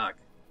stuck.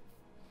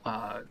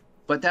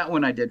 But that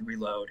one I did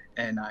reload,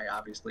 and I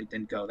obviously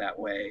didn't go that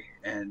way.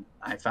 And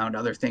I found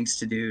other things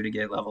to do to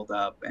get leveled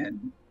up,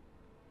 and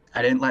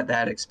I didn't let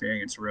that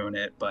experience ruin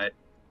it. But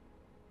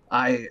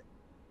I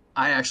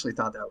actually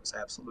thought that was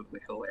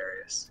absolutely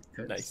hilarious.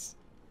 Nice.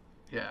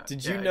 Yeah.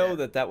 Did you know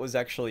that was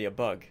actually a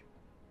bug?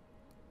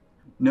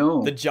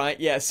 No.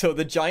 So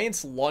the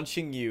giants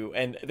launching you,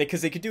 and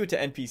because they could do it to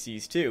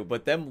NPCs too,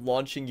 but them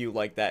launching you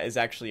like that is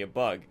actually a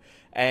bug.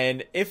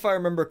 And if I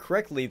remember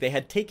correctly, they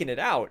had taken it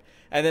out,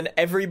 and then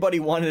everybody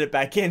wanted it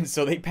back in,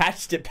 so they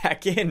patched it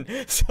back in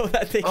so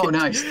that they could... Oh,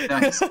 nice.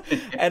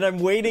 And I'm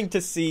waiting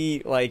to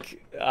see,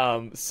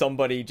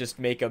 somebody just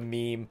make a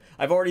meme.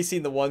 I've already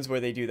seen the ones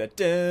where they do that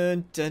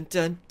dun dun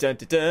dun dun dun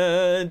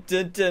dun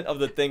dun, dun of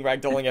the thing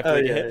ragdolling after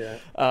they get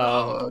hit.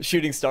 Okay.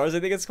 Shooting Stars, I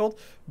think it's called.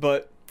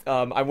 But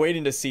I'm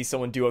waiting to see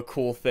someone do a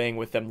cool thing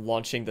with them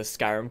launching the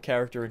Skyrim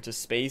character into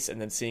space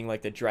and then seeing the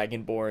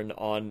Dragonborn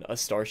on a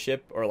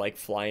starship or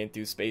flying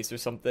through space or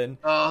something.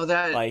 Oh,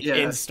 that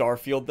in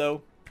Starfield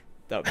though.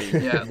 That would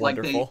be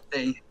wonderful.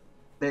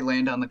 They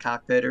land on the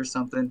cockpit or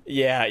something.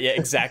 Yeah,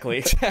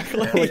 exactly.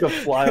 Like a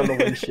fly on the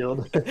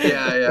windshield.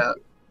 Yeah.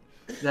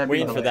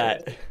 Waiting for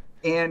that.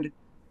 And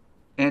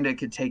it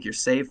could take your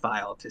save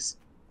file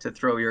to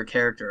throw your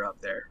character up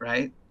there,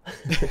 right?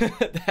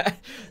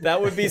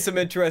 that would be some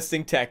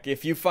interesting tech.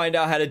 If you find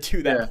out how to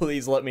do that,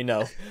 please let me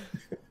know.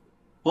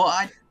 Well,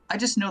 I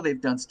just know they've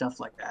done stuff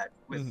like that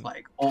with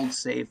old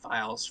save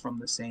files from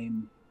the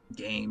same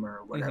game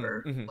or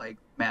whatever, like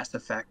Mass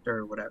Effect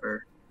or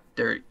whatever.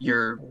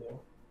 Your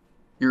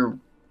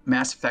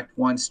Mass Effect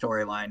 1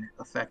 storyline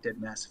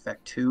affected Mass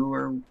Effect 2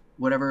 or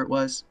whatever it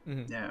was.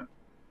 Yeah.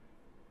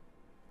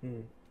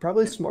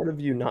 Probably smart of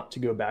you not to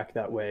go back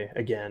that way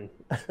again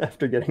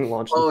after getting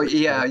launched the Oh first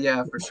yeah, time.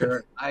 yeah, for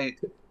sure. I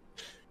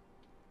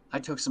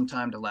took some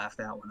time to laugh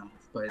that one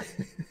off, but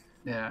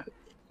yeah.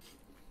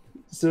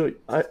 So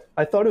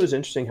I thought it was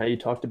interesting how you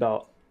talked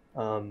about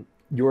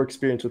your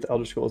experience with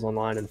Elder Scrolls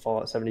Online and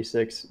Fallout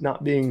 76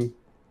 not being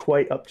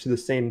quite up to the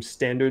same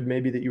standard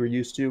maybe that you were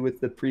used to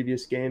with the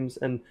previous games.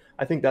 And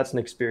I think that's an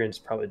experience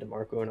probably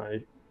DeMarco and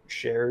I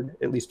shared,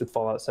 at least with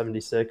Fallout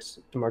 76.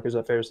 DeMarco, is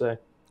that fair to say?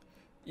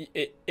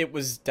 It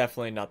was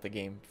definitely not the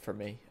game for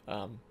me.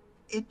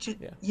 It just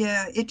Yeah.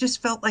 yeah, it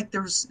just felt like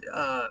there was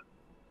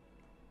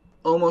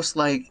almost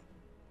like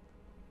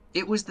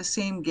it was the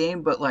same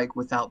game but like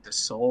without the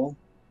soul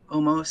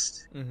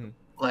almost. Mm-hmm.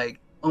 Like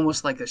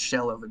almost like a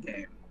shell of a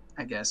game,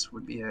 I guess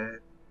would be a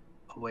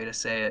way to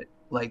say it.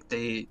 Like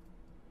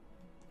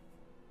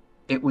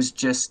it was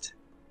just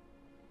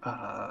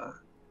uh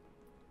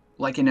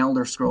like in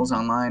Elder Scrolls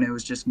Online, it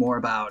was just more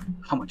about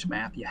how much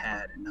map you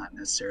had and not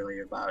necessarily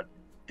about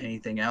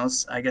anything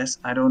else. I guess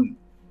I don't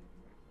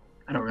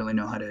really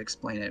know how to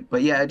explain it,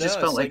 but yeah, it just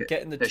No, felt it's like like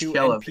getting the the two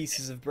shell end of the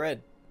pieces of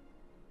bread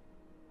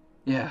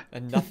game. Yeah,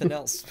 and nothing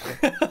else.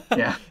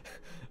 yeah,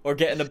 Or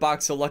getting a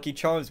box of Lucky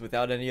Charms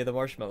without any of the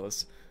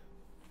marshmallows.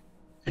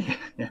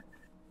 yeah,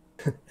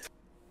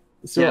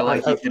 So yeah.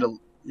 Like you could,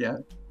 yeah.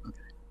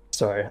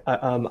 sorry,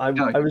 No,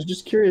 I was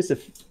just curious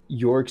if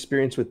your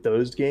experience with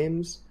those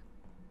games,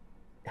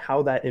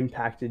 how that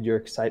impacted your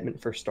excitement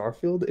for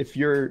Starfield. If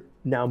you're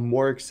now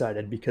more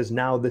excited because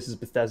now this is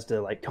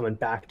Bethesda like coming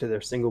back to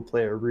their single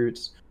player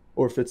roots,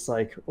 or if it's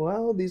like,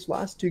 well, these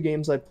last two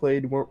games I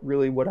played weren't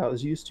really what I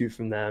was used to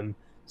from them.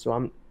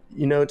 So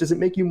does it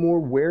make you more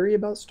wary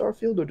about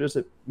Starfield or does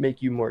it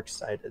make you more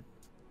excited?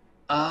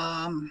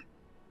 um,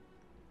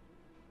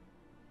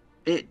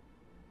 it.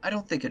 I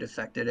don't think it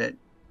affected it.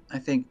 I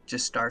think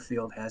just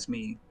Starfield has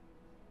me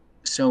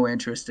so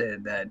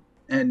interested that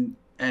and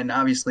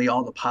obviously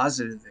all the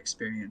positive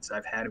experience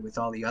I've had with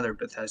all the other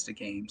Bethesda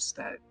games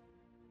that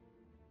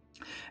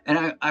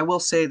and I will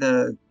say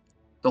the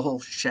whole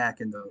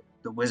shack and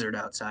the wizard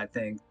outside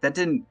thing that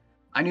didn't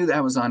I knew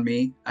that was on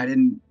me. I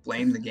didn't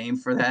blame the game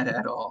for that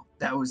at all.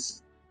 That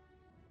was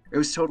it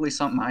was totally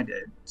something I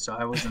did. So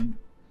I wasn't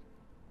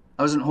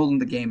holding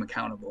the game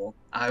accountable.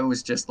 I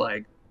was just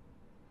like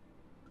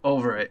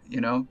over it,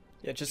 you know?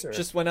 Yeah, Sure.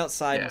 just went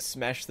outside Yeah. and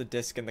smashed the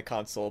disc in the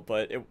console,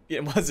 but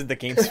it wasn't the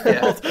game's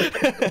Yeah. fault.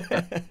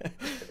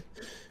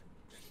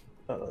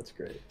 Oh, that's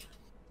great.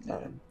 Yeah.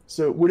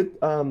 So would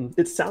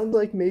it sound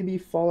like maybe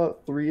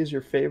Fallout 3 is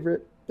your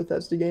favorite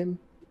Bethesda game?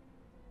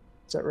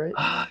 Is that right?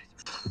 Uh,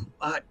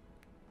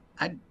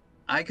 I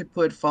I could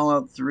put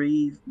Fallout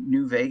 3,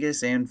 New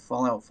Vegas, and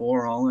Fallout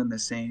 4 all in the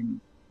same,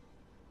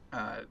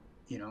 uh,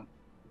 you know,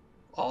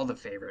 all the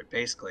favorite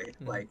basically.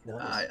 Like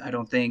Nice. I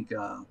don't think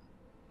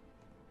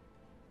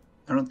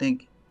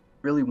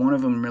really one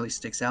of them really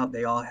sticks out.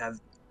 They all have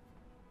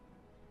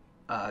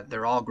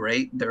they're all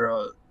great.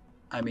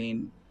 I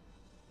mean,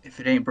 if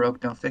it ain't broke,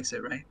 don't fix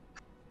it, right?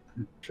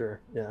 Sure.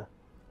 Yeah.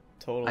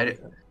 Totally.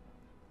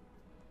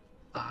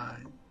 Uh,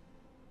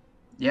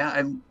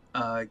 yeah,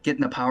 I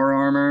getting the power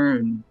armor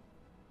and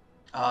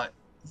uh,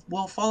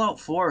 well, Fallout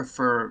 4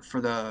 for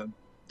the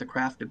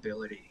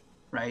craftability,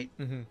 right?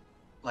 Mm-hmm.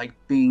 Like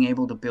being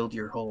able to build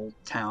your whole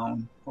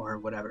town or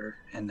whatever,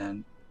 and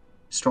then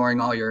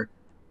storing all your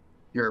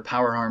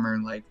power armor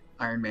and like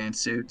Iron Man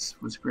suits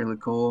was really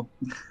cool.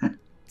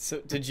 So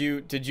did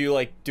you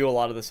like do a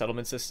lot of the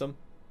settlement system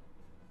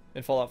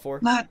in Fallout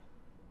 4? Not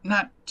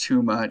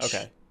too much.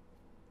 Okay.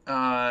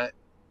 I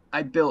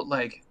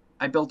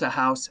built a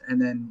house and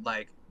then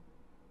like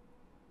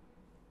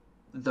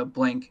the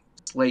blank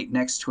slate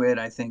next to it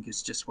I think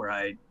is just where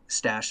I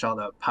stashed all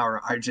the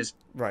power. I just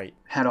Right.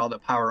 had all the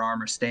power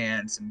armor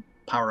stands and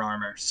power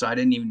armor, so I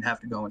didn't even have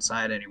to go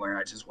inside anywhere.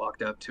 I just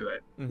walked up to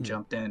it, Mhm.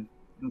 jumped in,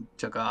 and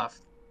took off.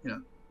 You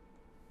know.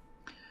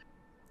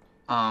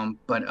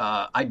 But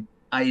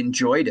I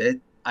enjoyed it.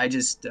 I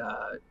just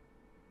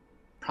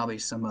probably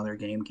some other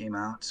game came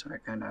out, so I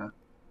kind of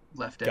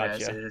left it as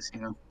Gotcha. is.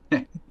 You know.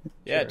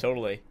 Yeah, Sure.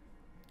 Totally.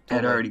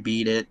 I'd already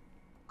beat it,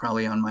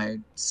 probably on my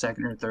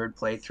second or third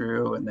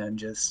playthrough, and then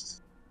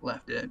just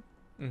left it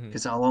Mm-hmm.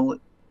 because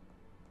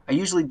I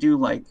usually do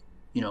like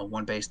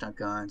one based on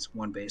guns,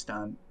 one based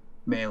on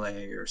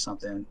melee or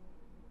something.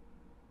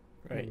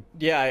 Right.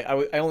 Yeah,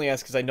 I only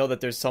ask because I know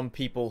that there's some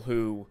people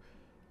who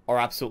are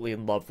absolutely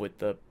in love with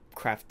the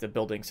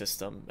building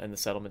system and the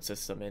settlement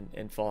system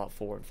in Fallout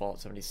 4 and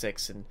Fallout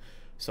 76, and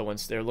so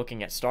once they're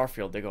looking at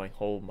Starfield, they're going,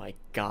 "Oh my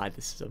God,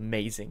 this is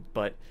amazing!"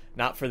 But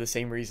not for the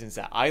same reasons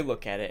that I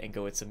look at it and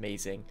go, "It's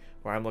amazing."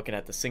 Where I'm looking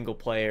at the single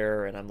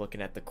player and I'm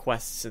looking at the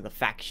quests and the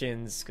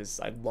factions because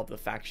I love the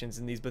factions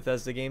in these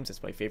Bethesda games.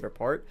 It's my favorite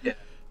part. Yeah.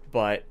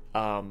 But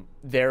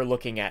they're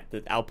looking at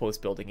the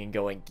outpost building and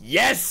going,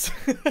 "Yes!"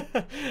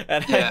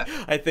 And Yeah.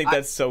 I think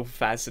that's so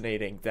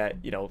fascinating that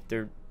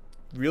there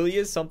really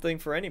is something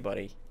for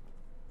anybody.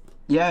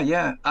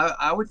 Yeah.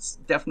 I would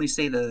definitely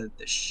say the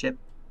ship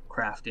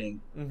crafting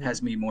Mhm.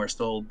 has me more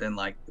sold than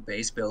like the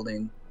base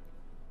building.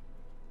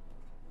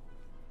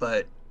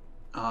 But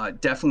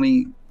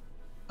Definitely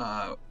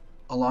uh,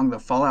 along the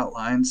Fallout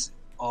lines,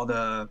 all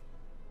the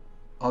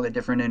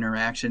different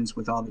interactions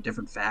with all the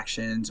different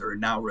factions or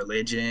now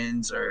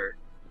religions or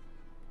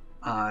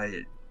uh,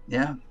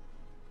 yeah,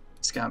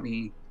 it's got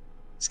me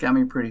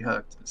pretty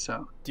hooked.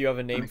 So Do you have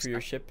a I'm name for your excited.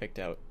 ship picked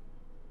out?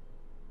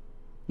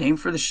 Name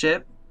for the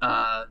ship?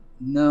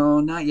 No,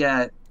 not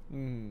yet.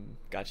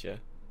 Gotcha.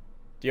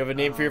 Do you have a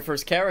name for your Uh,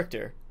 first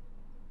character?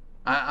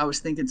 I was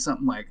thinking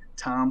something like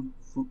Tom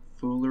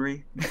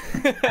Foolery.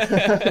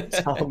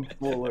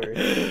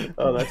 Tomfoolery.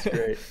 Oh, that's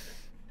great.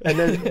 And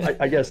then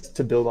I guess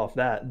to build off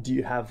that, do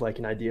you have like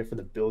an idea for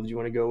the build you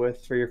want to go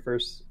with for your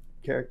first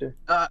character?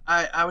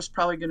 I was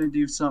probably gonna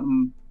do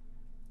something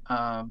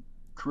um,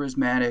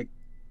 charismatic,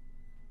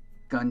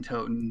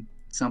 gun-toting,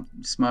 some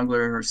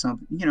smuggler or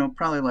something.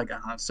 Probably like a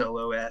Han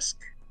Solo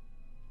esque.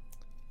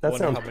 I That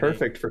wonder sounds how many.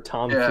 perfect for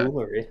Yeah,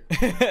 tomfoolery.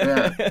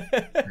 yeah.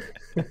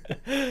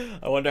 I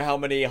wonder how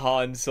many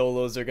Han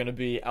Solos are gonna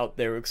be out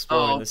there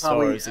exploring Oh, the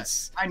probably. stars.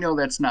 It's I know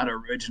that's not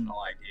an original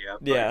idea,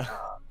 but yeah.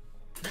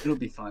 it'll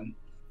be fun.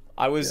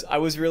 I was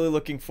really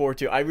looking forward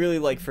to. I really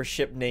like for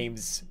ship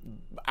names,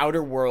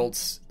 Outer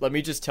Worlds. Let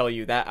me just tell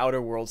you that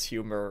Outer Worlds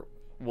humor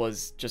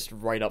was just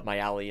right up my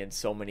alley in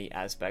so many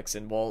aspects.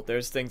 And while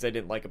there's things I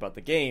didn't like about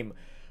the game,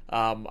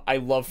 I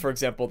love, for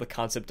example, the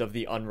concept of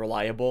the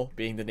unreliable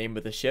being the name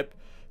of the ship.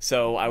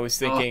 So I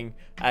was Oh, thinking,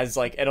 as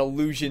like an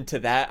allusion to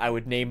that, I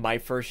would name my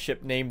first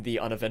ship name the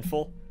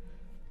Uneventful,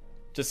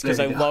 just there because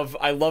you go.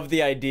 I love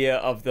the idea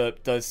of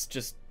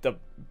just the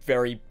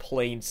very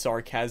plain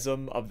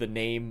sarcasm of the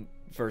name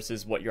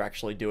versus what you're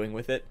actually doing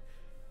with it.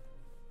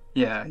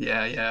 Yeah,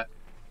 yeah, yeah.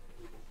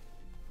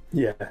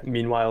 Yeah.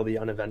 Meanwhile, the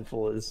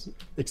uneventful is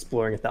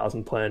exploring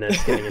 1,000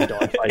 planets, getting in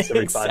dogfights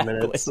every 5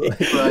 minutes.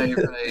 Exactly. Right,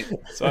 right.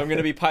 So I'm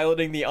gonna be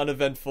piloting the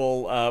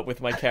Uneventful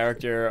with my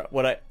character.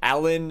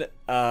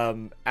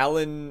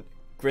 Alan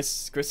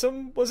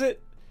Grissom, was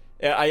it?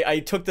 Yeah, I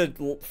took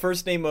the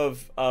first name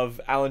of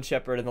Alan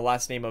Shepard and the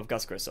last name of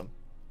Gus Grissom.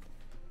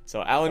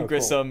 So Alan Oh, cool.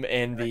 Grissom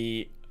and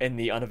the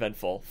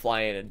Uneventful,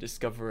 flying and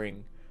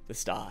discovering the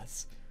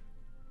stars.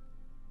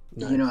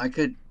 Nice.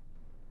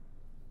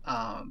 I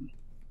um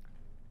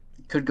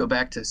could go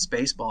back to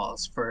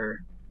Spaceballs for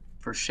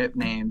ship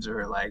names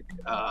or like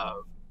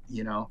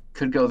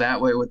could go that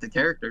way with the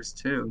characters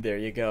too. There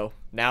you go.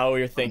 Now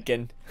you're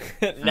thinking.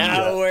 Yeah.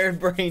 Now we're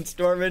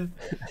brainstorming.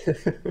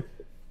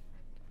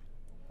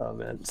 Oh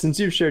man. Since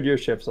you've shared your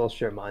ships, I'll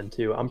share mine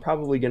too. I'm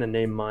probably gonna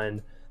name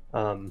mine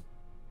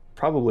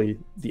probably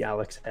the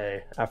Alex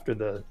A after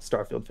the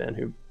Starfield fan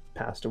who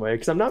passed away.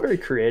 Because I'm not very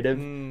creative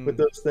with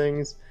those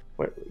things.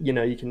 You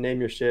can name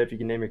your ship, you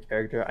can name your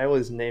character. I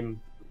always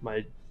name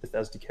my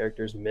Bethesda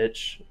characters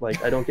Mitch.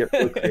 Like I don't get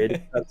really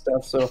creative with that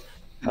stuff. So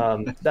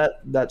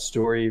that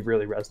story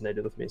really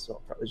resonated with me. So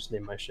I'll probably just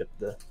name my ship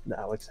the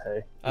Alex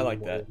Hay. I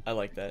like that. I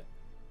like that.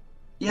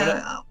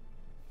 Yeah,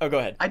 Oh, go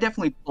ahead. I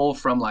definitely pull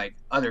from like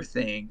other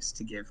things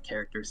to give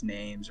characters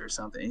names or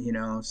something.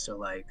 So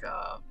like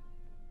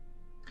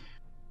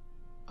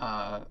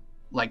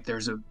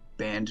there's a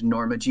band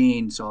Norma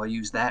Jean, so I'll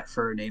use that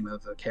for a name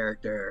of a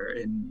character,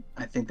 and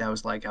I think that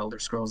was like Elder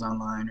Scrolls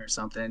Online or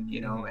something.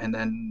 And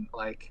then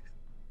like,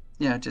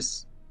 yeah,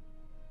 just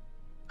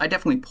I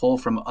definitely pull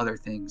from other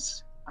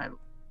things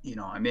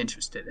I'm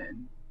interested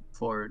in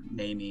for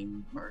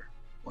naming or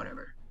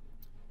whatever.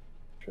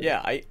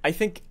 Yeah, I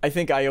think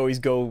I always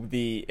go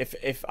the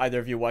if either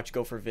of you watch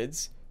Go for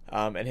Vids,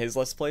 and his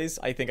Let's Plays,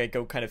 I think I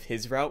go kind of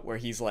his route where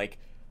he's like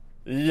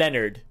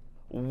Leonard,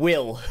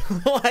 Will,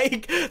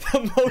 like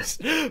the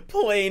most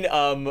plain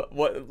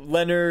what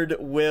Leonard,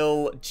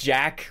 Will,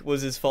 Jack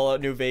was his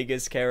Fallout New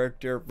Vegas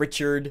character,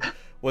 Richard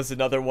was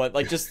another one,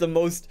 like just the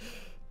most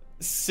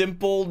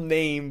simple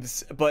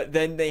names, but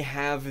then they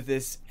have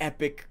this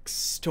epic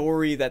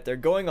story that they're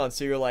going on,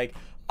 so you're like,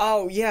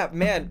 oh yeah,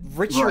 man,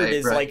 Richard Right,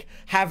 is right. like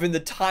having the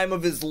time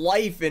of his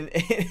life and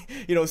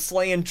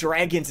slaying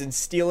dragons and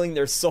stealing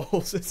their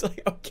souls. It's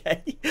like,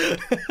 okay.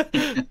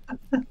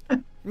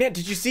 Man,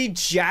 did you see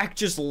Jack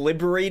just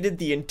liberated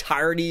the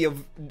entirety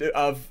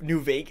of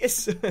New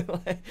Vegas?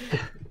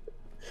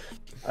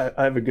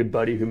 I have a good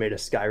buddy who made a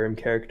Skyrim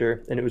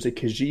character, and it was a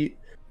Khajiit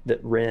that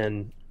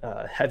ran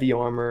heavy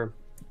armor,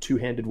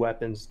 two-handed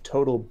weapons,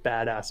 total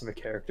badass of a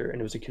character,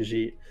 and it was a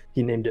Khajiit.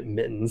 He named it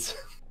Mittens.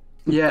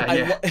 Yeah, I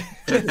yeah.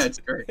 lo- That's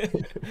great.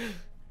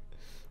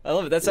 I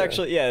love it. That's Yeah.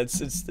 actually, yeah,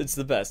 it's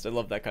the best. I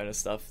love that kind of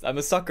stuff. I'm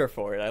a sucker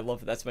for it. I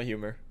love it. That's my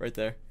humor right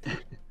there.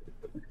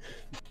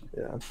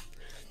 Yeah.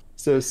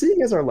 So,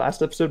 seeing as our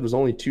last episode was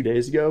only 2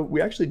 days ago,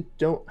 we actually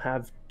don't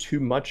have too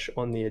much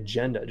on the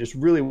agenda. Just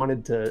really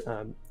wanted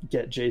to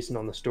get Jason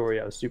on the story.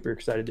 I was super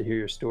excited to hear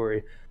your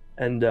story.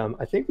 And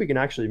I think we can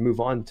actually move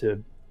on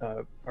to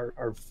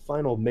our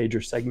final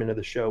major segment of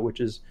the show, which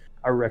is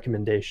our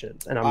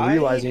recommendations. And I'm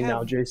realizing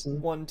now,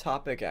 Jason, one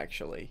topic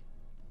actually.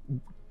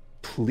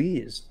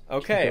 please.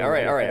 Okay, go all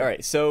right.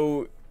 ahead.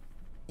 So,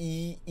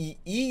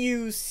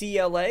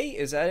 EUCLA,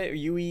 is that it?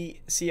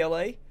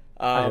 UECLA?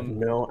 I have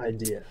no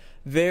idea.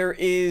 There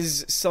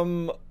is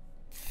some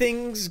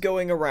things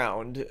going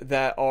around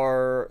that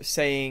are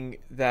saying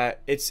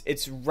that it's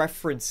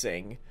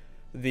referencing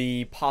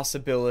the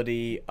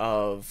possibility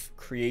of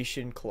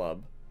Creation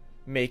Club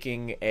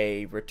making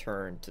a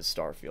return to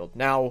Starfield.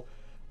 Now,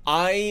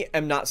 I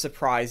am not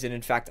surprised, and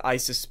in fact, I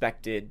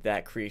suspected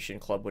that Creation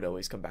Club would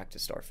always come back to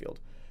Starfield,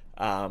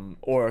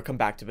 or come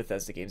back to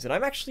Bethesda games, and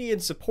I'm actually in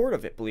support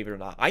of it, believe it or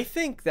not. I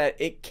think that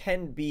it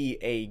can be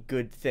a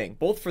good thing,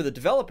 both for the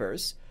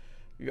developers,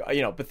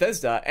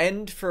 Bethesda,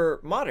 and for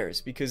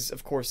modders, because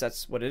of course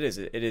that's what it is.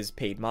 It is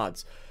paid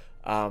mods.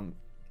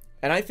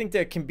 And I think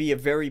there can be a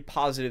very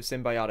positive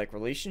symbiotic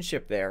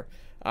relationship there.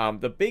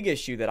 The big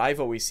issue that I've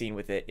always seen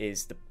with it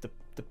is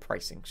the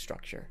pricing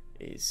structure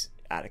is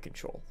out of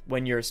control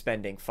when you're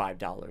spending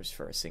 $5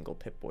 for a single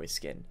Pip-Boy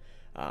skin.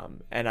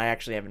 And I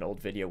actually have an old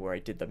video where I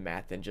did the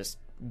math and just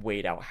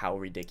weighed out how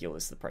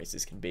ridiculous the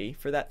prices can be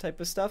for that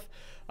type of stuff.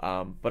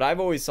 But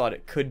I've always thought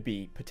it could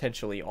be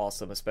potentially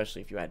awesome,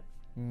 especially if you had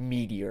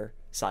meteor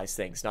size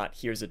things, not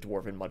here's a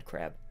dwarven mud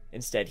crab.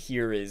 Instead,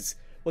 here is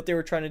what they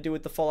were trying to do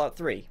with the Fallout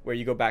 3, where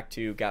you go back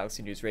to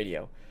Galaxy News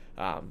Radio.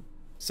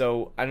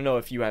 So I don't know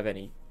if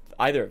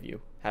either of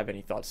you have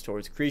any thoughts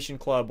towards Creation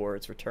Club or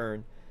its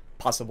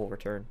possible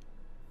return.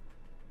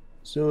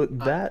 So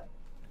that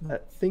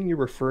thing you're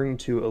referring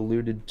to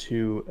alluded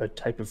to a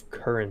type of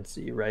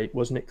currency, right?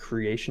 Wasn't it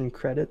creation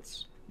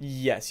credits?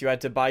 Yes, you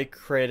had to buy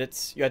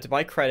credits. You had to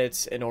buy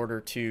credits in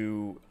order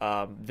to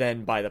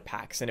then buy the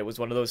packs, and it was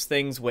one of those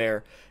things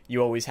where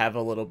you always have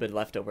a little bit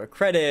leftover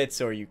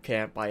credits, or you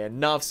can't buy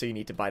enough, so you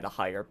need to buy the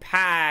higher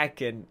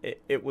pack, and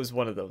it was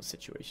one of those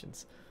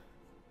situations.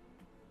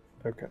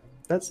 Okay,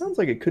 that sounds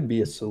like it could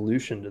be a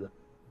solution to the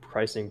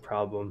pricing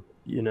problem.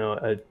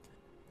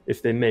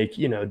 If they make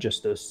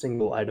just those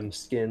single item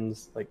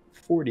skins like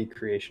 40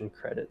 creation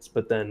credits,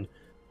 but then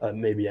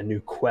maybe a new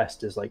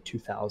quest is like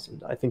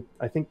 2,000. I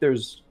think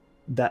there's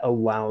that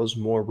allows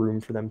more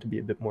room for them to be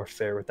a bit more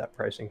fair with that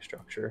pricing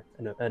structure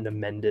and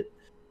amend it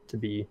to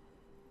be,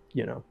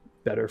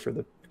 better for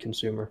the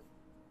consumer.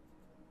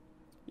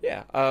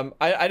 Yeah,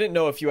 I didn't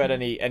know if you had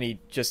any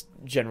just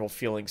general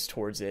feelings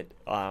towards it,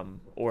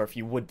 or if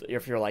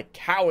you're like,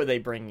 how are they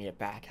bringing it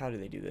back? How do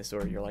they do this?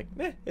 Or you're like,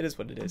 it is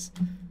what it is.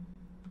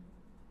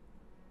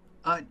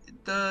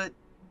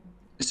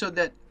 So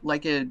that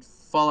like in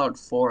Fallout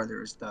 4,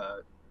 there's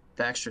the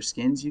extra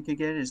skins you could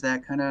get. Is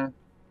that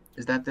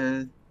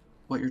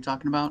what you're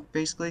talking about,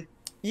 basically?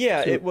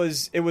 Yeah, it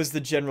was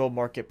the general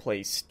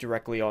marketplace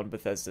directly on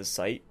Bethesda's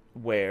site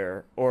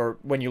or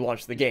when you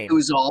launched the game. It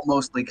was all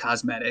mostly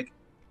cosmetic.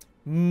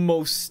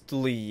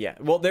 Mostly, yeah.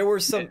 Well, there were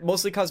some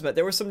mostly cosmetic.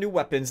 There were some new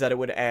weapons that it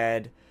would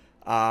add.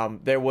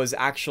 There was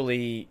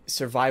actually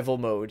survival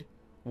mode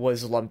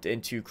was lumped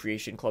into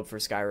Creation Club for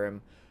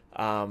Skyrim.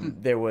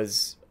 There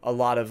was a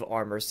lot of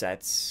armor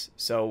sets,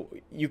 so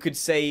you could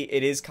say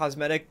it is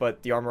cosmetic,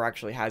 but the armor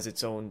actually has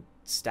its own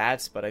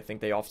stats, but I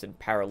think they often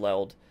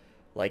paralleled.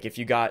 Like, if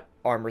you got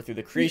armor through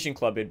the Creation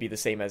Club, it'd be the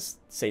same as,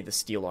 say, the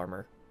steel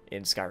armor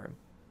in Skyrim.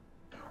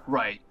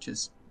 Right,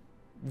 just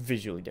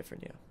visually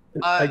different, yeah.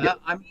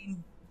 I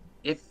mean,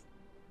 if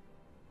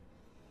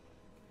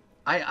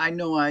I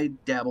know I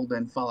dabbled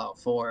in Fallout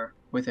 4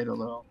 with it a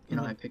little,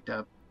 I picked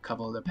up a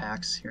couple of the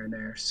packs here and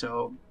there,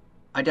 so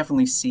I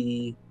definitely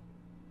see.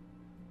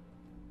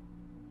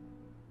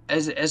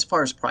 As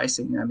far as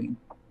pricing, I mean,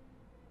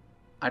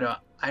 I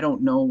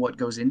don't know what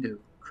goes into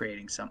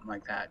creating something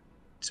like that,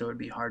 so it'd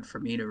be hard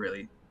for me to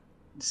really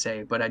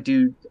say. But I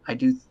do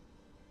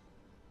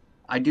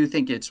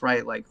think it's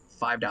right, like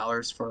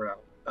 $5 for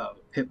a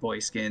Pip-Boy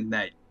skin.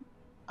 That,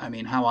 I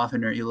mean, how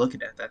often are you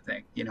looking at that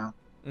thing?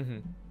 Mm-hmm.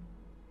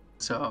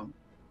 So.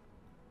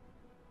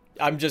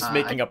 I'm just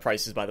making up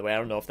prices, by the way. I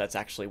don't know if that's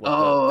actually what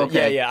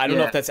okay. I don't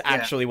know if that's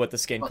actually what the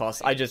skin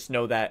costs. I just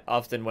know that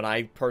often when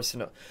I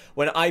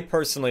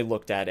personally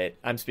looked at it,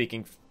 I'm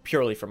speaking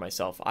purely for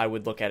myself, I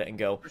would look at it and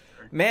go,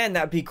 man,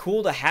 that'd be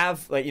cool to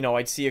have. Like,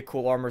 I'd see a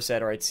cool armor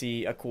set or I'd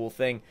see a cool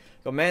thing.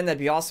 Go, man, that'd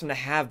be awesome to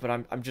have, but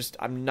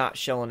I'm not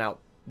shelling out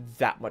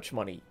that much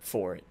money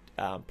for it,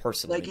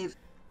 personally. Like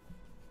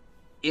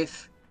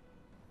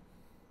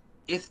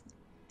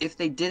if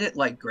they did it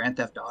like Grand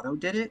Theft Auto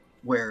did it,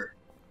 where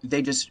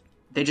they just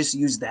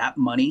use that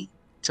money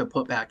to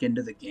put back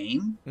into the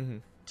game, mm-hmm.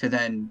 to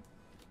then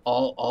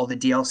all the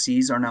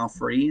DLCs are now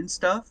free and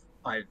stuff.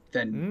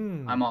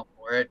 I'm all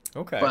for it.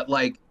 Okay. But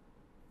like,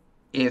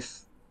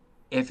 if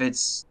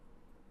it's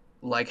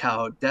like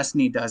how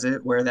Destiny does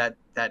it, where that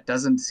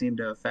doesn't seem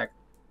to affect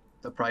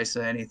the price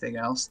of anything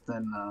else,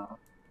 then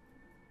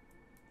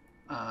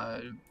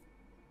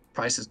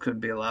prices could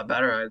be a lot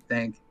better. I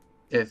think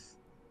if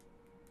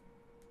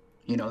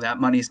that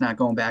money's not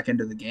going back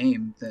into the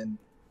game, then.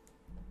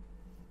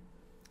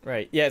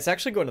 Right. Yeah, it's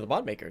actually going to the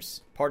mod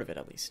makers. Part of it,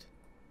 at least.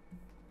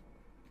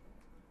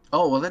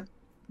 Oh,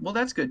 well,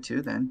 that's good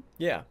too, then.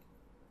 Yeah.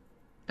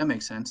 That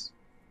makes sense.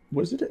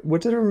 Was it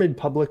ever made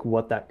public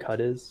what that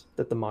cut is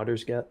that the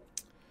modders get?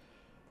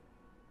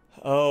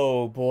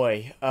 Oh,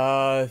 boy.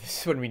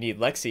 This is when we need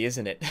Lexi,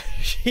 isn't it?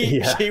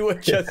 She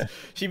would just...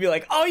 She'd be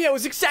like, oh, yeah, it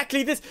was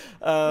exactly this.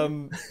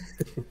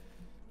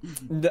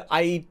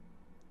 I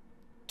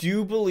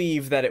do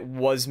believe that it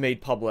was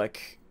made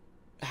public.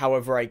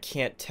 However, I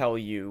can't tell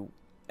you.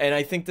 And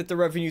I think that the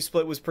revenue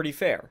split was pretty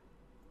fair.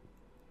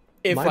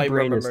 If My I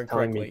brain is remember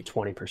telling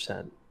correctly. me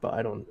 20%, but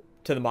I don't.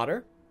 To the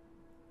modder?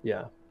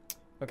 Yeah.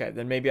 Okay,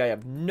 then maybe I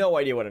have no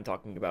idea what I'm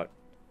talking about.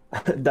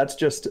 That's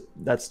just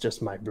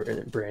my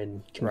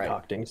brain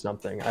concocting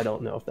something. I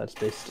don't know if that's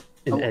based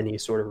in any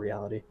sort of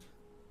reality.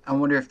 I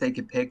wonder if they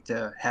could pick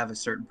to have a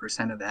certain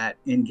percent of that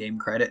in-game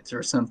credits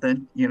or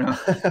something, you know?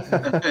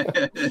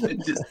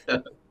 Just,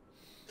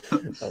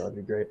 Oh, that'd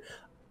be great.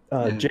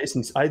 Yeah.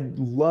 Jason, I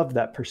love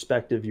that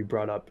perspective you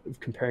brought up of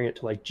comparing it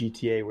to like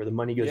GTA, where the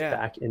money goes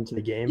back into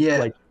the game. Yeah.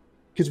 Like,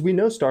 because we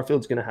know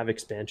Starfield's going to have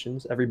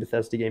expansions. Every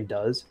Bethesda game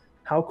does.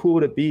 How cool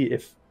would it be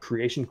if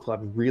Creation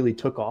Club really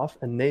took off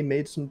and they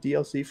made some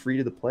DLC free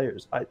to the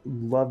players? I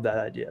love that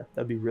idea.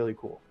 That'd be really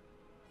cool.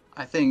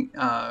 I think,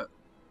 yeah,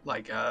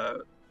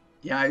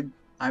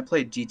 I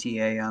played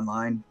GTA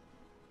Online,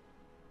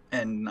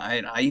 and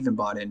I even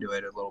bought into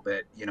it a little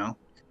bit, you know?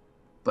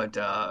 But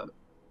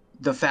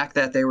the fact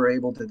that they were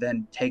able to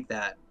then take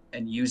that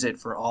and use it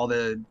for all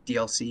the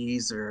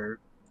DLCs or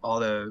all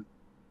the,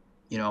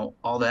 you know,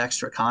 all the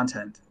extra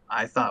content,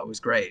 I thought was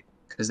great,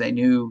 because they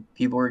knew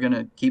people were going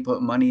to keep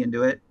putting money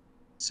into it.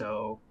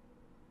 So,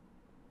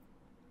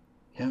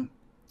 yeah.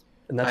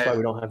 And that's why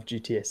we don't have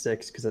GTA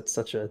 6, because it's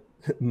such a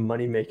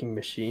money-making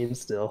machine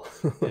still.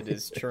 It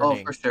is churning.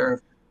 Oh, for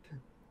sure.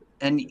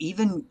 And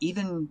even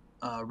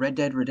Red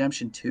Dead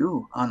Redemption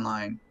 2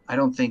 online, I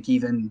don't think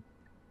even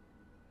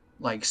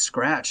like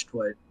scratched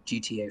what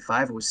GTA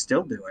 5 was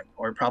still doing,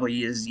 or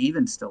probably is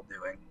even still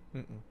doing.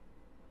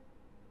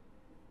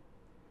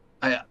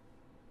 I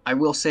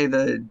will say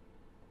the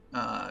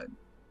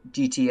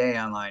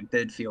GTA Online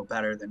did feel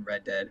better than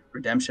Red Dead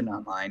Redemption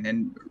Online,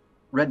 and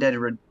Red Dead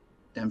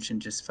Redemption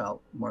just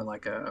felt more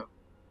like a,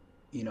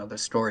 you know, the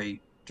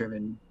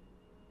story-driven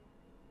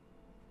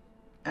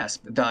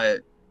aspect.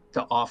 The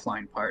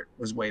offline part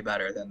was way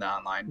better than the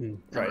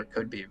online ever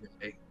could be,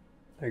 really.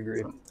 I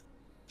agree. So,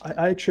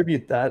 I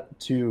attribute that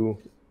to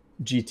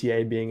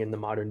GTA being in the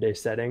modern day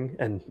setting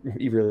and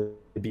even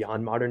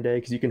beyond modern day,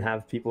 because you can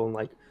have people in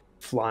like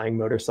flying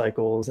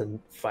motorcycles and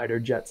fighter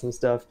jets and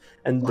stuff,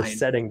 and the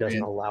setting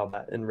doesn't allow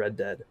that in Red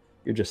Dead.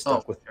 You're just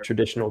stuck with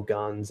traditional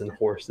guns and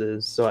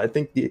horses. So I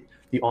think the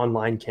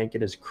online can't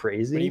get as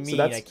crazy. What do you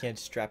mean I can't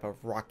strap a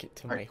rocket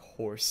to my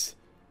horse?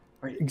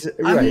 Right.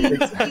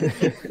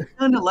 Exactly.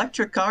 On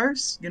electric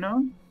cars, you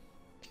know?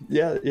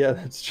 Yeah,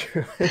 that's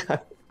true.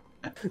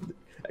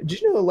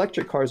 Did you know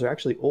electric cars are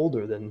actually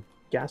older than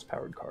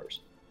gas-powered cars?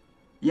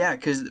 Yeah,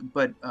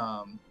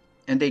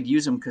 and they'd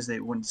use them because they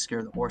wouldn't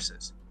scare the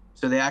horses.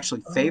 So they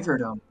actually favored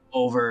them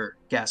over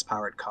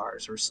gas-powered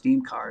cars or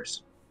steam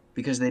cars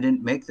because they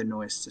didn't make the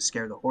noise to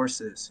scare the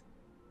horses.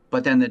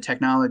 But then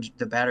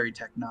the battery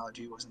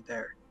technology wasn't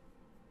there.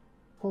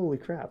 Holy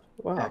crap.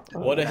 Wow.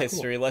 What a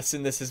history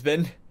lesson this has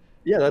been.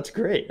 Yeah, that's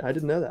great. I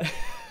didn't know that.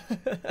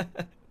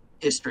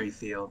 History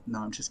field. No,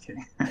 I'm just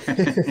kidding.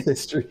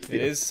 History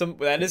field.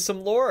 That is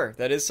some lore.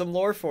 That is some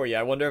lore for you.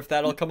 I wonder if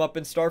that'll come up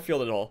in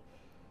Starfield at all.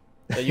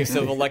 The use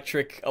of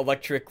electric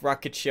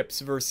rocket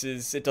ships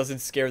versus it doesn't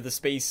scare the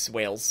space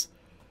whales.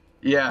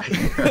 Yeah.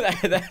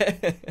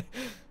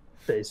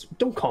 Space.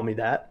 Don't call me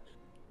that.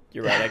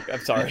 You're right.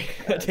 I'm sorry.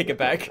 I take it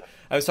back.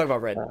 I was talking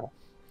about Red.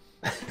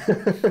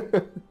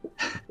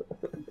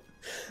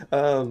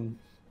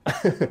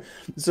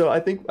 So I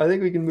think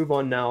we can move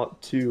on now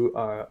to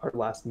our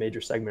last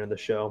major segment of the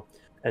show.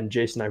 And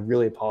Jason, I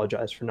really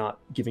apologize for not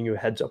giving you a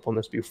heads up on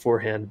this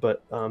beforehand,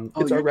 but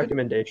it's our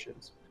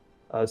recommendations.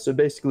 So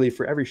basically,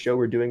 for every show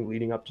we're doing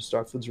leading up to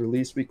Starfield's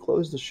release, we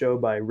close the show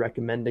by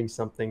recommending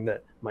something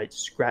that might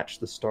scratch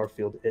the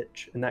Starfield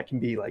itch. And that can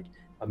be like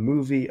a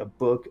movie, a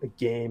book, a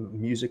game, a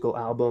musical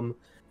album,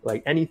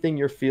 like anything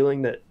you're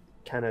feeling that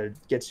kind of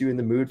gets you in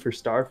the mood for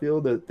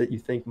Starfield that you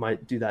think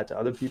might do that to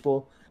other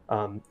people.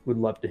 Would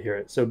love to hear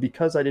it. So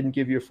because I didn't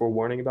give you a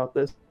forewarning about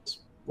this,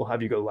 we'll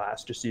have you go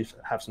last just so you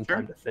have some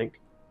time to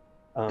think.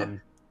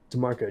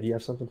 DeMarco, do you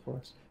have something for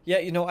us? Yeah,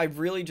 you know, I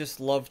really just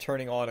love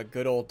turning on a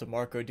good old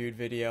DeMarco Dude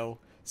video,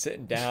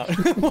 sitting down,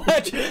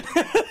 watching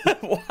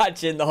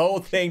the whole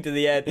thing to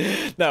the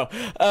end. No.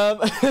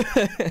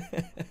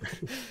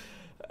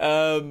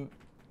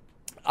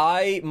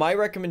 My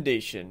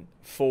recommendation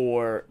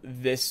for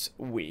this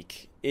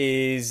week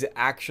is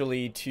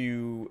actually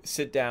to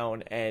sit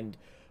down and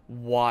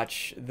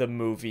watch the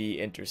movie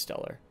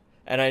Interstellar.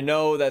 And I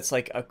know that's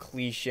like a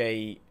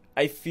cliche.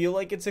 I feel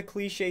like it's a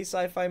cliche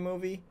sci-fi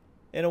movie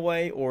in a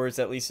way, or it's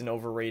at least an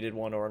overrated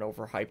one or an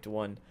overhyped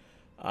one.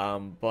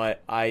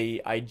 But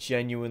I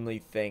genuinely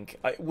think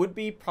it would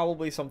be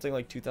probably something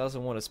like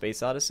 2001: A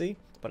Space Odyssey,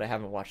 but I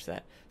haven't watched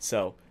that.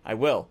 So I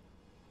will,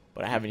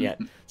 but I haven't yet.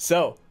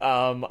 So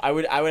I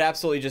would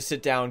absolutely just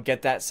sit down,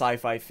 get that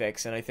sci-fi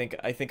fix, and I think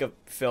a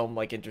film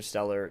like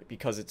Interstellar,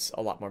 because it's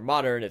a lot more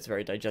modern, it's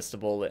very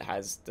digestible, it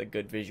has the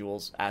good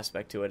visuals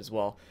aspect to it as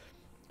well.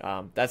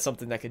 That's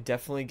something that could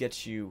definitely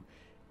get you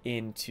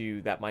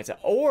into that mindset.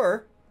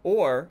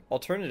 Or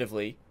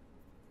alternatively,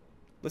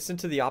 listen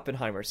to the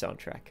Oppenheimer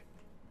soundtrack.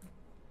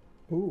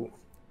 Ooh.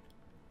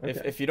 Okay.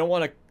 If you don't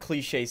want a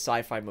cliche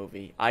sci-fi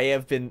movie,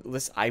 I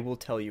will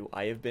tell you,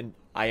 I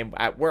am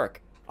at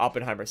work,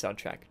 Oppenheimer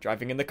soundtrack.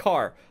 Driving in the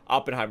car,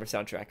 Oppenheimer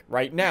soundtrack.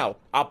 Right now,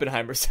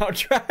 Oppenheimer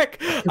soundtrack.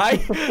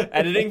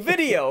 Editing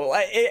video.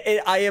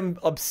 I am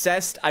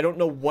obsessed. I don't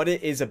know what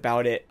it is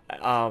about it.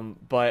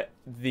 But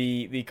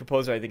the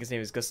composer, I think his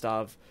name is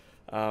Gustav.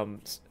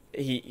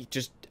 He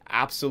just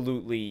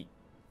absolutely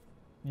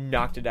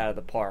knocked it out of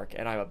the park,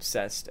 and I'm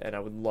obsessed, and I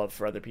would love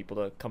for other people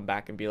to come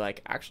back and be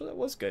like, actually that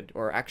was good,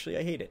 or actually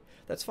I hate it.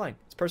 That's fine.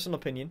 It's personal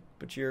opinion,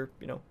 but if you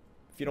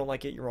don't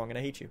like it, you're wrong and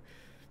I hate you.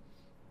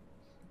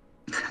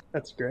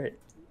 That's great.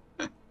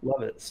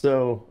 Love it.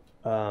 So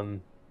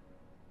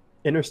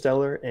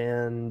Interstellar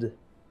and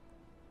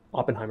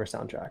Oppenheimer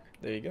soundtrack.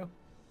 There you go.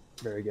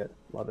 Very good.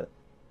 Love it.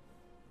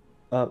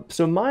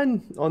 So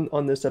mine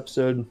on this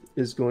episode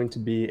is going to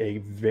be a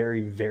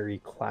very, very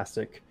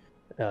classic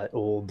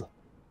old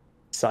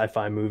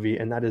sci-fi movie,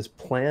 and that is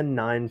Plan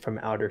 9 from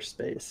Outer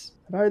Space.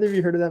 Have either of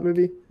you heard of that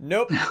movie?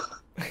 Nope.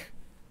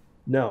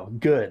 No,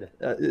 good.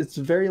 It's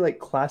very like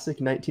classic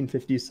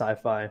 1950s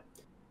sci-fi.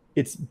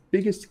 Its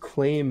biggest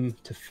claim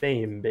to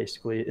fame,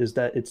 basically, is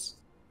that it's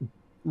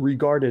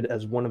regarded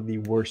as one of the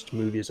worst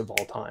movies of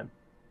all time.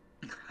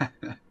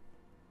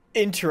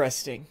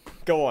 Interesting.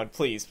 Go on,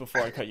 please,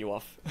 before I cut you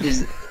off.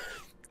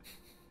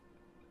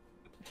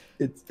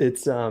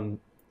 It's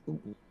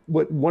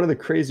what one of the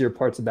crazier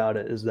parts about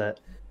it is that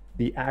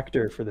the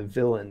actor for the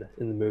villain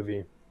in the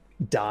movie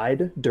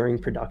died during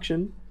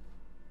production.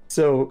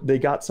 So they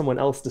got someone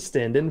else to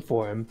stand in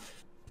for him.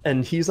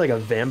 And he's like a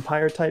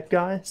vampire type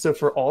guy. So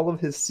for all of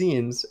his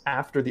scenes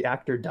after the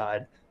actor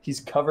died,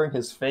 he's covering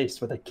his face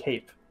with a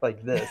cape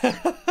like this.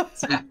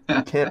 So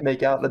you can't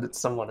make out that it's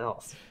someone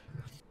else.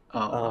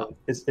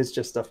 It's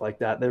just stuff like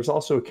that. There's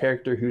also a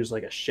character who's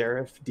like a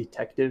sheriff,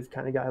 detective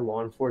kind of guy,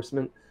 law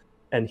enforcement.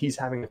 And he's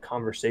having a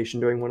conversation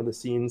during one of the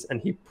scenes,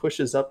 and he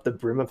pushes up the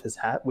brim of his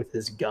hat with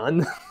his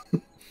gun.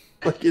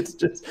 Like it's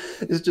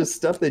just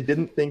stuff they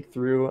didn't think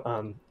through.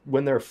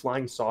 When there are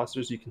flying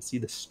saucers, you can see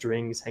the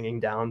strings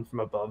hanging down from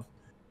above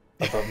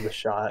the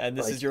shot. And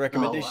this is your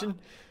recommendation?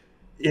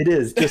 It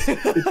is.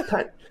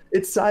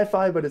 It's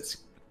sci-fi, but it's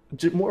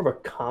more of a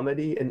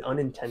comedy, an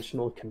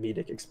unintentional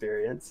comedic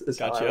experience. Is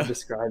how I would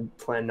describe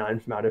Plan 9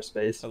 from Outer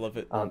Space. I love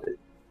it.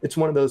 It's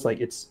one of those like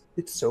it's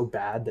so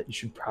bad that you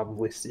should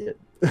probably see it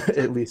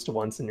at least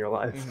once in your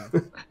life. Mm-hmm.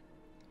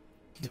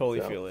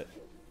 Totally feel it.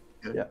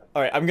 Yeah.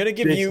 All right, I'm gonna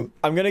give you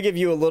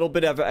a little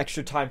bit of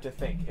extra time to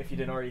think if you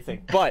didn't already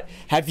think. But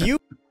have you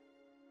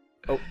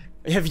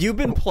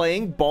been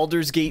playing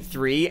Baldur's Gate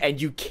 3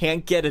 and you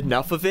can't get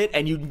enough of it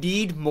and you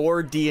need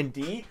more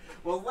D&D?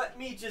 Well, let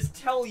me just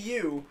tell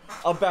you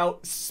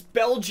about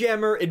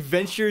Spelljammer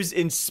Adventures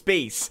in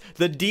Space,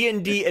 the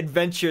D&D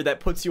adventure that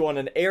puts you on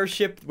an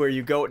airship where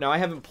you go. Now, I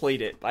haven't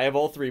played it. I have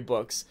all 3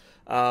 books.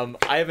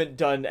 I haven't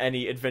done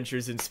any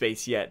adventures in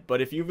space yet,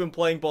 but if you've been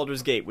playing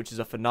Baldur's Gate, which is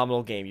a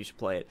phenomenal game, you should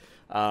play it.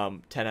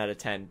 10 out of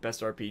 10, best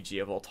RPG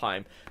of all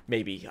time.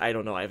 Maybe. I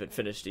don't know. I haven't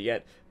finished it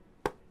yet.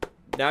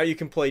 Now you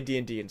can play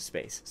D&D in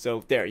space.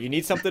 So there, you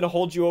need something to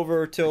hold you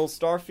over till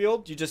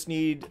Starfield. You just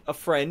need a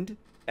friend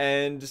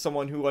and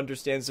someone who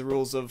understands the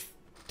rules of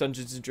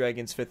Dungeons &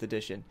 Dragons 5th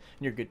edition,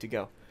 and you're good to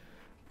go.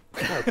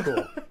 Oh,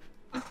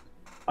 cool.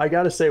 I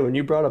gotta say, when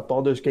you brought up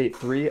Baldur's Gate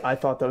 3, I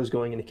thought that was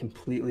going in a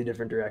completely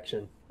different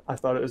direction. I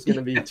thought it was going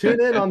to be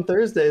tune in on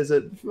Thursdays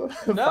at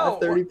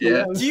 5:30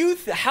 p.m.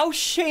 Yeah. How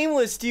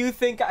shameless do you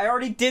think? I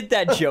already did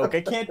that joke.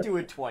 I can't do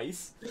it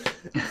twice.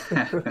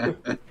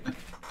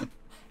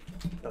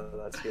 Oh,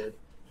 that's good.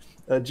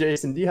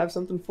 Jason, do you have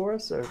something for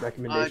us? A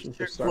recommendation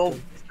for Starfield? Well,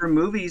 for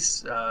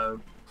movies,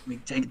 we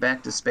take it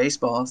back to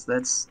Spaceballs.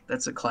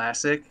 That's a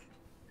classic.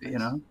 You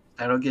know,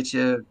 that'll get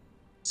you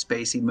a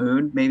spacey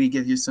mood. Maybe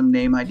give you some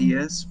name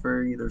ideas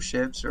for either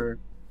ships or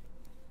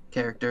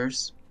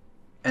characters.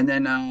 And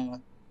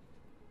then,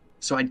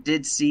 so I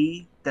did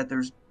see that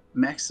there's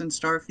mechs in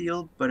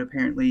Starfield, but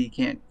apparently you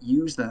can't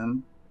use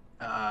them.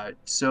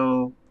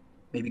 So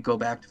maybe go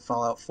back to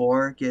Fallout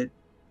 4,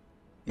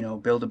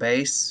 build a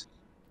base,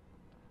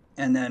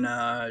 and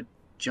then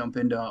jump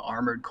into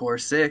Armored Core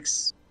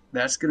 6.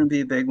 That's gonna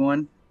be a big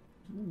one.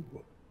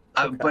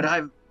 Okay. But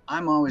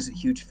I'm always a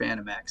huge fan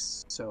of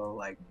mechs. So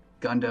like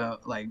Gundam,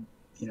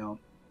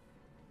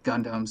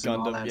 Gundams and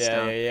all that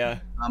stuff. Yeah.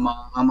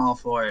 I'm all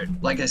for it.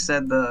 Like I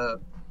said, the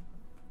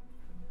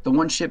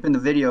one ship in the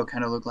video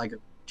kind of looked like a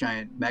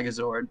giant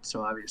Megazord.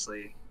 So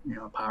obviously,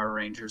 Power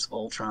Rangers,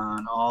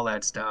 Voltron, all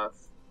that stuff,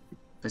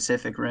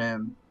 Pacific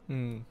Rim.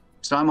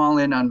 So I'm all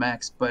in on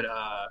mechs. But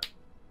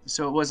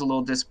so it was a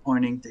little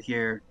disappointing to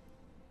hear.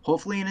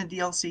 Hopefully in a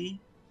DLC,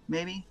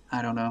 maybe.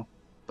 I don't know,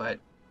 but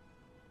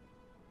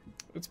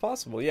it's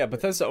possible. Yeah,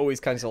 Bethesda always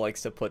kind of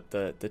likes to put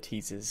the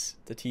teases.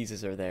 The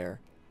teases are there.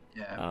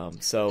 Yeah.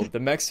 So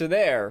the mechs are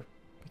there.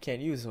 We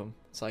can't use them.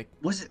 It's like,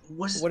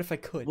 what if I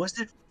could? Was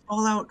it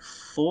Fallout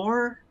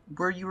 4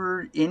 where you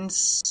were in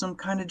some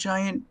kind of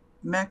giant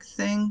mech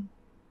thing?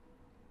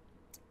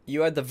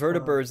 You had the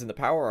vertibirds and the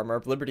power armor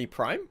of Liberty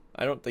Prime.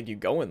 I don't think you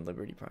go in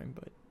Liberty Prime,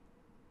 but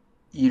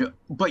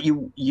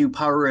you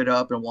power it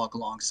up and walk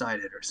alongside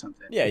it or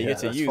something. yeah, you get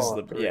to that's use Fallout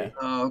Liberty. 3. Yeah,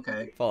 Oh,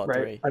 okay. Fallout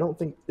Right? 3. I don't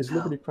think is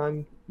Liberty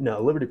Prime.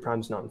 No, Liberty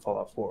Prime's not in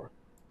Fallout 4.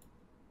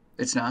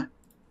 It's not.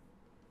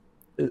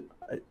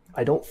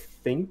 I don't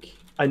think.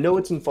 I know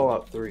it's in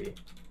Fallout 3.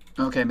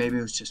 Okay, maybe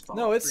it was just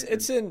Fallout. No,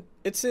 3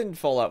 it's in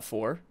Fallout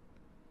 4.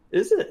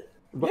 Is it?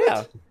 What?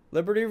 Yeah,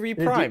 Liberty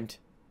Reprimed.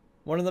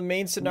 One of the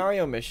main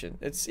scenario mission.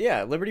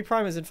 Liberty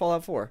Prime is in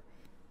Fallout 4.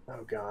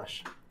 Oh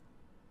gosh.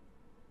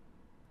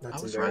 That's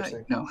I was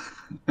embarrassing. right.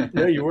 No.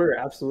 No, you were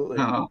absolutely.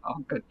 Oh,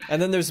 good.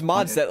 And then there's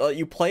mods that let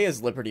you play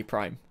as Liberty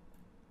Prime.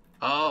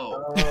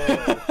 Oh.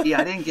 Oh. Yeah,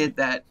 I didn't get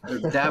that.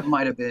 That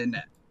might have been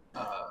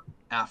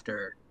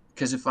after,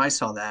 because if I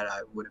saw that,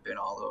 I would have been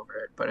all over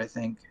it. But I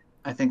think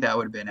that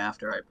would have been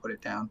after I put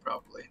it down,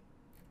 probably.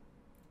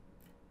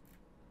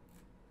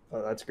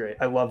 Oh, that's great.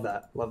 I love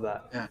that. Love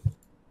that. Yeah.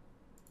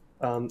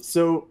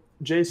 So,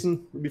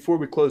 Jason, before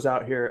we close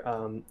out here,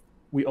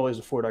 we always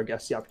afford our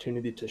guests the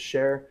opportunity to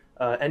share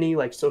any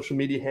like social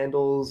media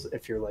handles.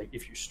 If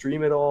you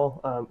stream at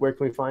all, where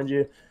can we find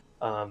you?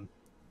 No,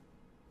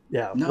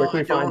 where can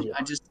we find you?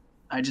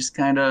 I just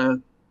kind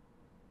of.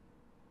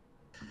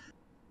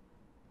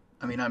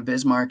 I mean, I'm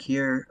Bismarck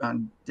here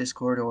on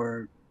Discord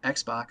or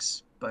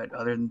Xbox, but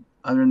other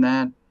than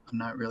that, I'm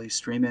not really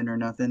streaming or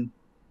nothing.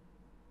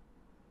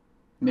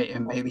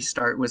 Maybe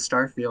start with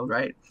Starfield,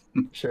 right?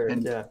 Sure.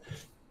 And- yeah.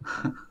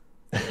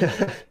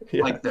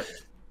 Like the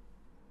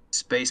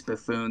Space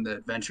Buffoon, The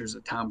Adventures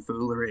of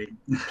Tomfoolery.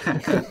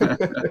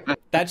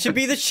 That should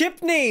be the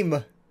ship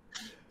name.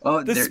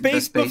 Oh, The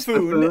Space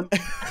Buffoon.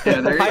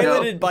 Yeah, there you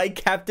Piloted go. by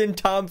Captain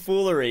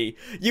Tomfoolery.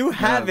 You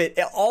have it.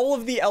 All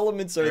of the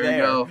elements are There there.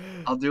 you go.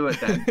 I'll do it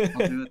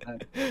then.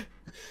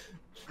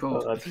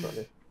 Cool. Oh, that's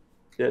funny.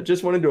 Yeah,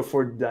 just wanted to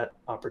afford that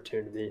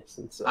opportunity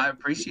since I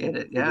appreciate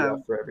it. we do Yeah.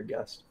 that for every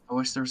guest. I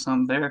wish there was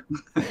something there.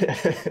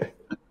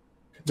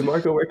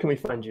 DeMarco, where can we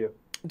find you?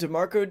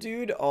 DeMarco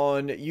Dude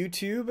on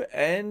YouTube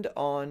and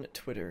on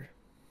Twitter.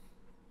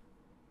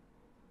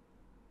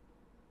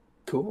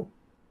 Cool.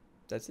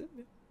 That's it.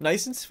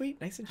 Nice and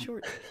sweet, nice and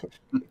short.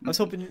 I was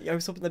hoping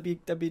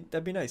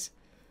that'd be nice.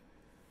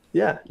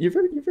 Yeah, you're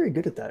very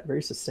good at that.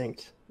 Very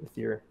succinct with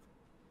your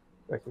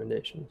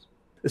recommendations.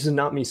 This is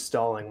not me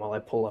stalling while I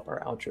pull up our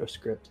outro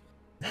script.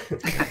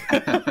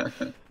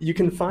 You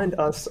can find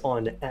us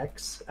on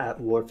X at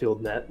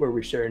LoreFieldNet, where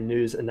we share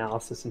news,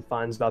 analysis, and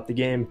finds about the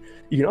game.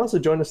 You can also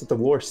join us at the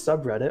Lore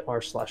subreddit,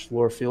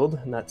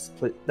 r/LoreField, and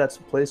that's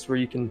a place where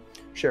you can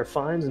share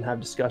finds and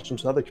have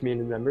discussions with other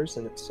community members,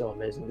 and it's so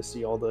amazing to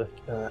see all the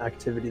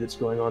activity that's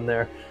going on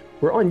there.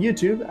 We're on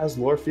YouTube as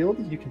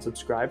LoreField. You can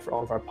subscribe for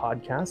all of our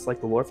podcasts,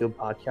 like the LoreField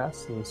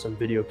podcast and some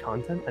video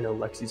content. I know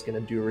Lexi's going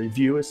to do a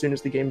review as soon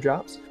as the game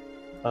drops.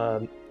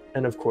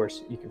 And of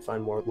course, you can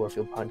find more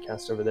LoreField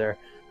podcasts over there.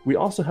 We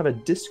also have a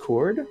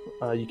Discord.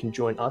 You can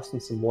join us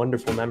and some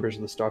wonderful members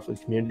of the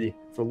Starfield community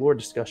for lore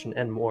discussion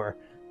and more.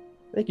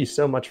 Thank you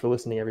so much for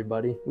listening,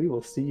 everybody. We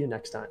will see you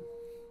next time.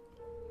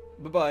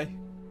 Bye-bye.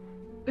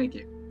 Thank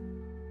you.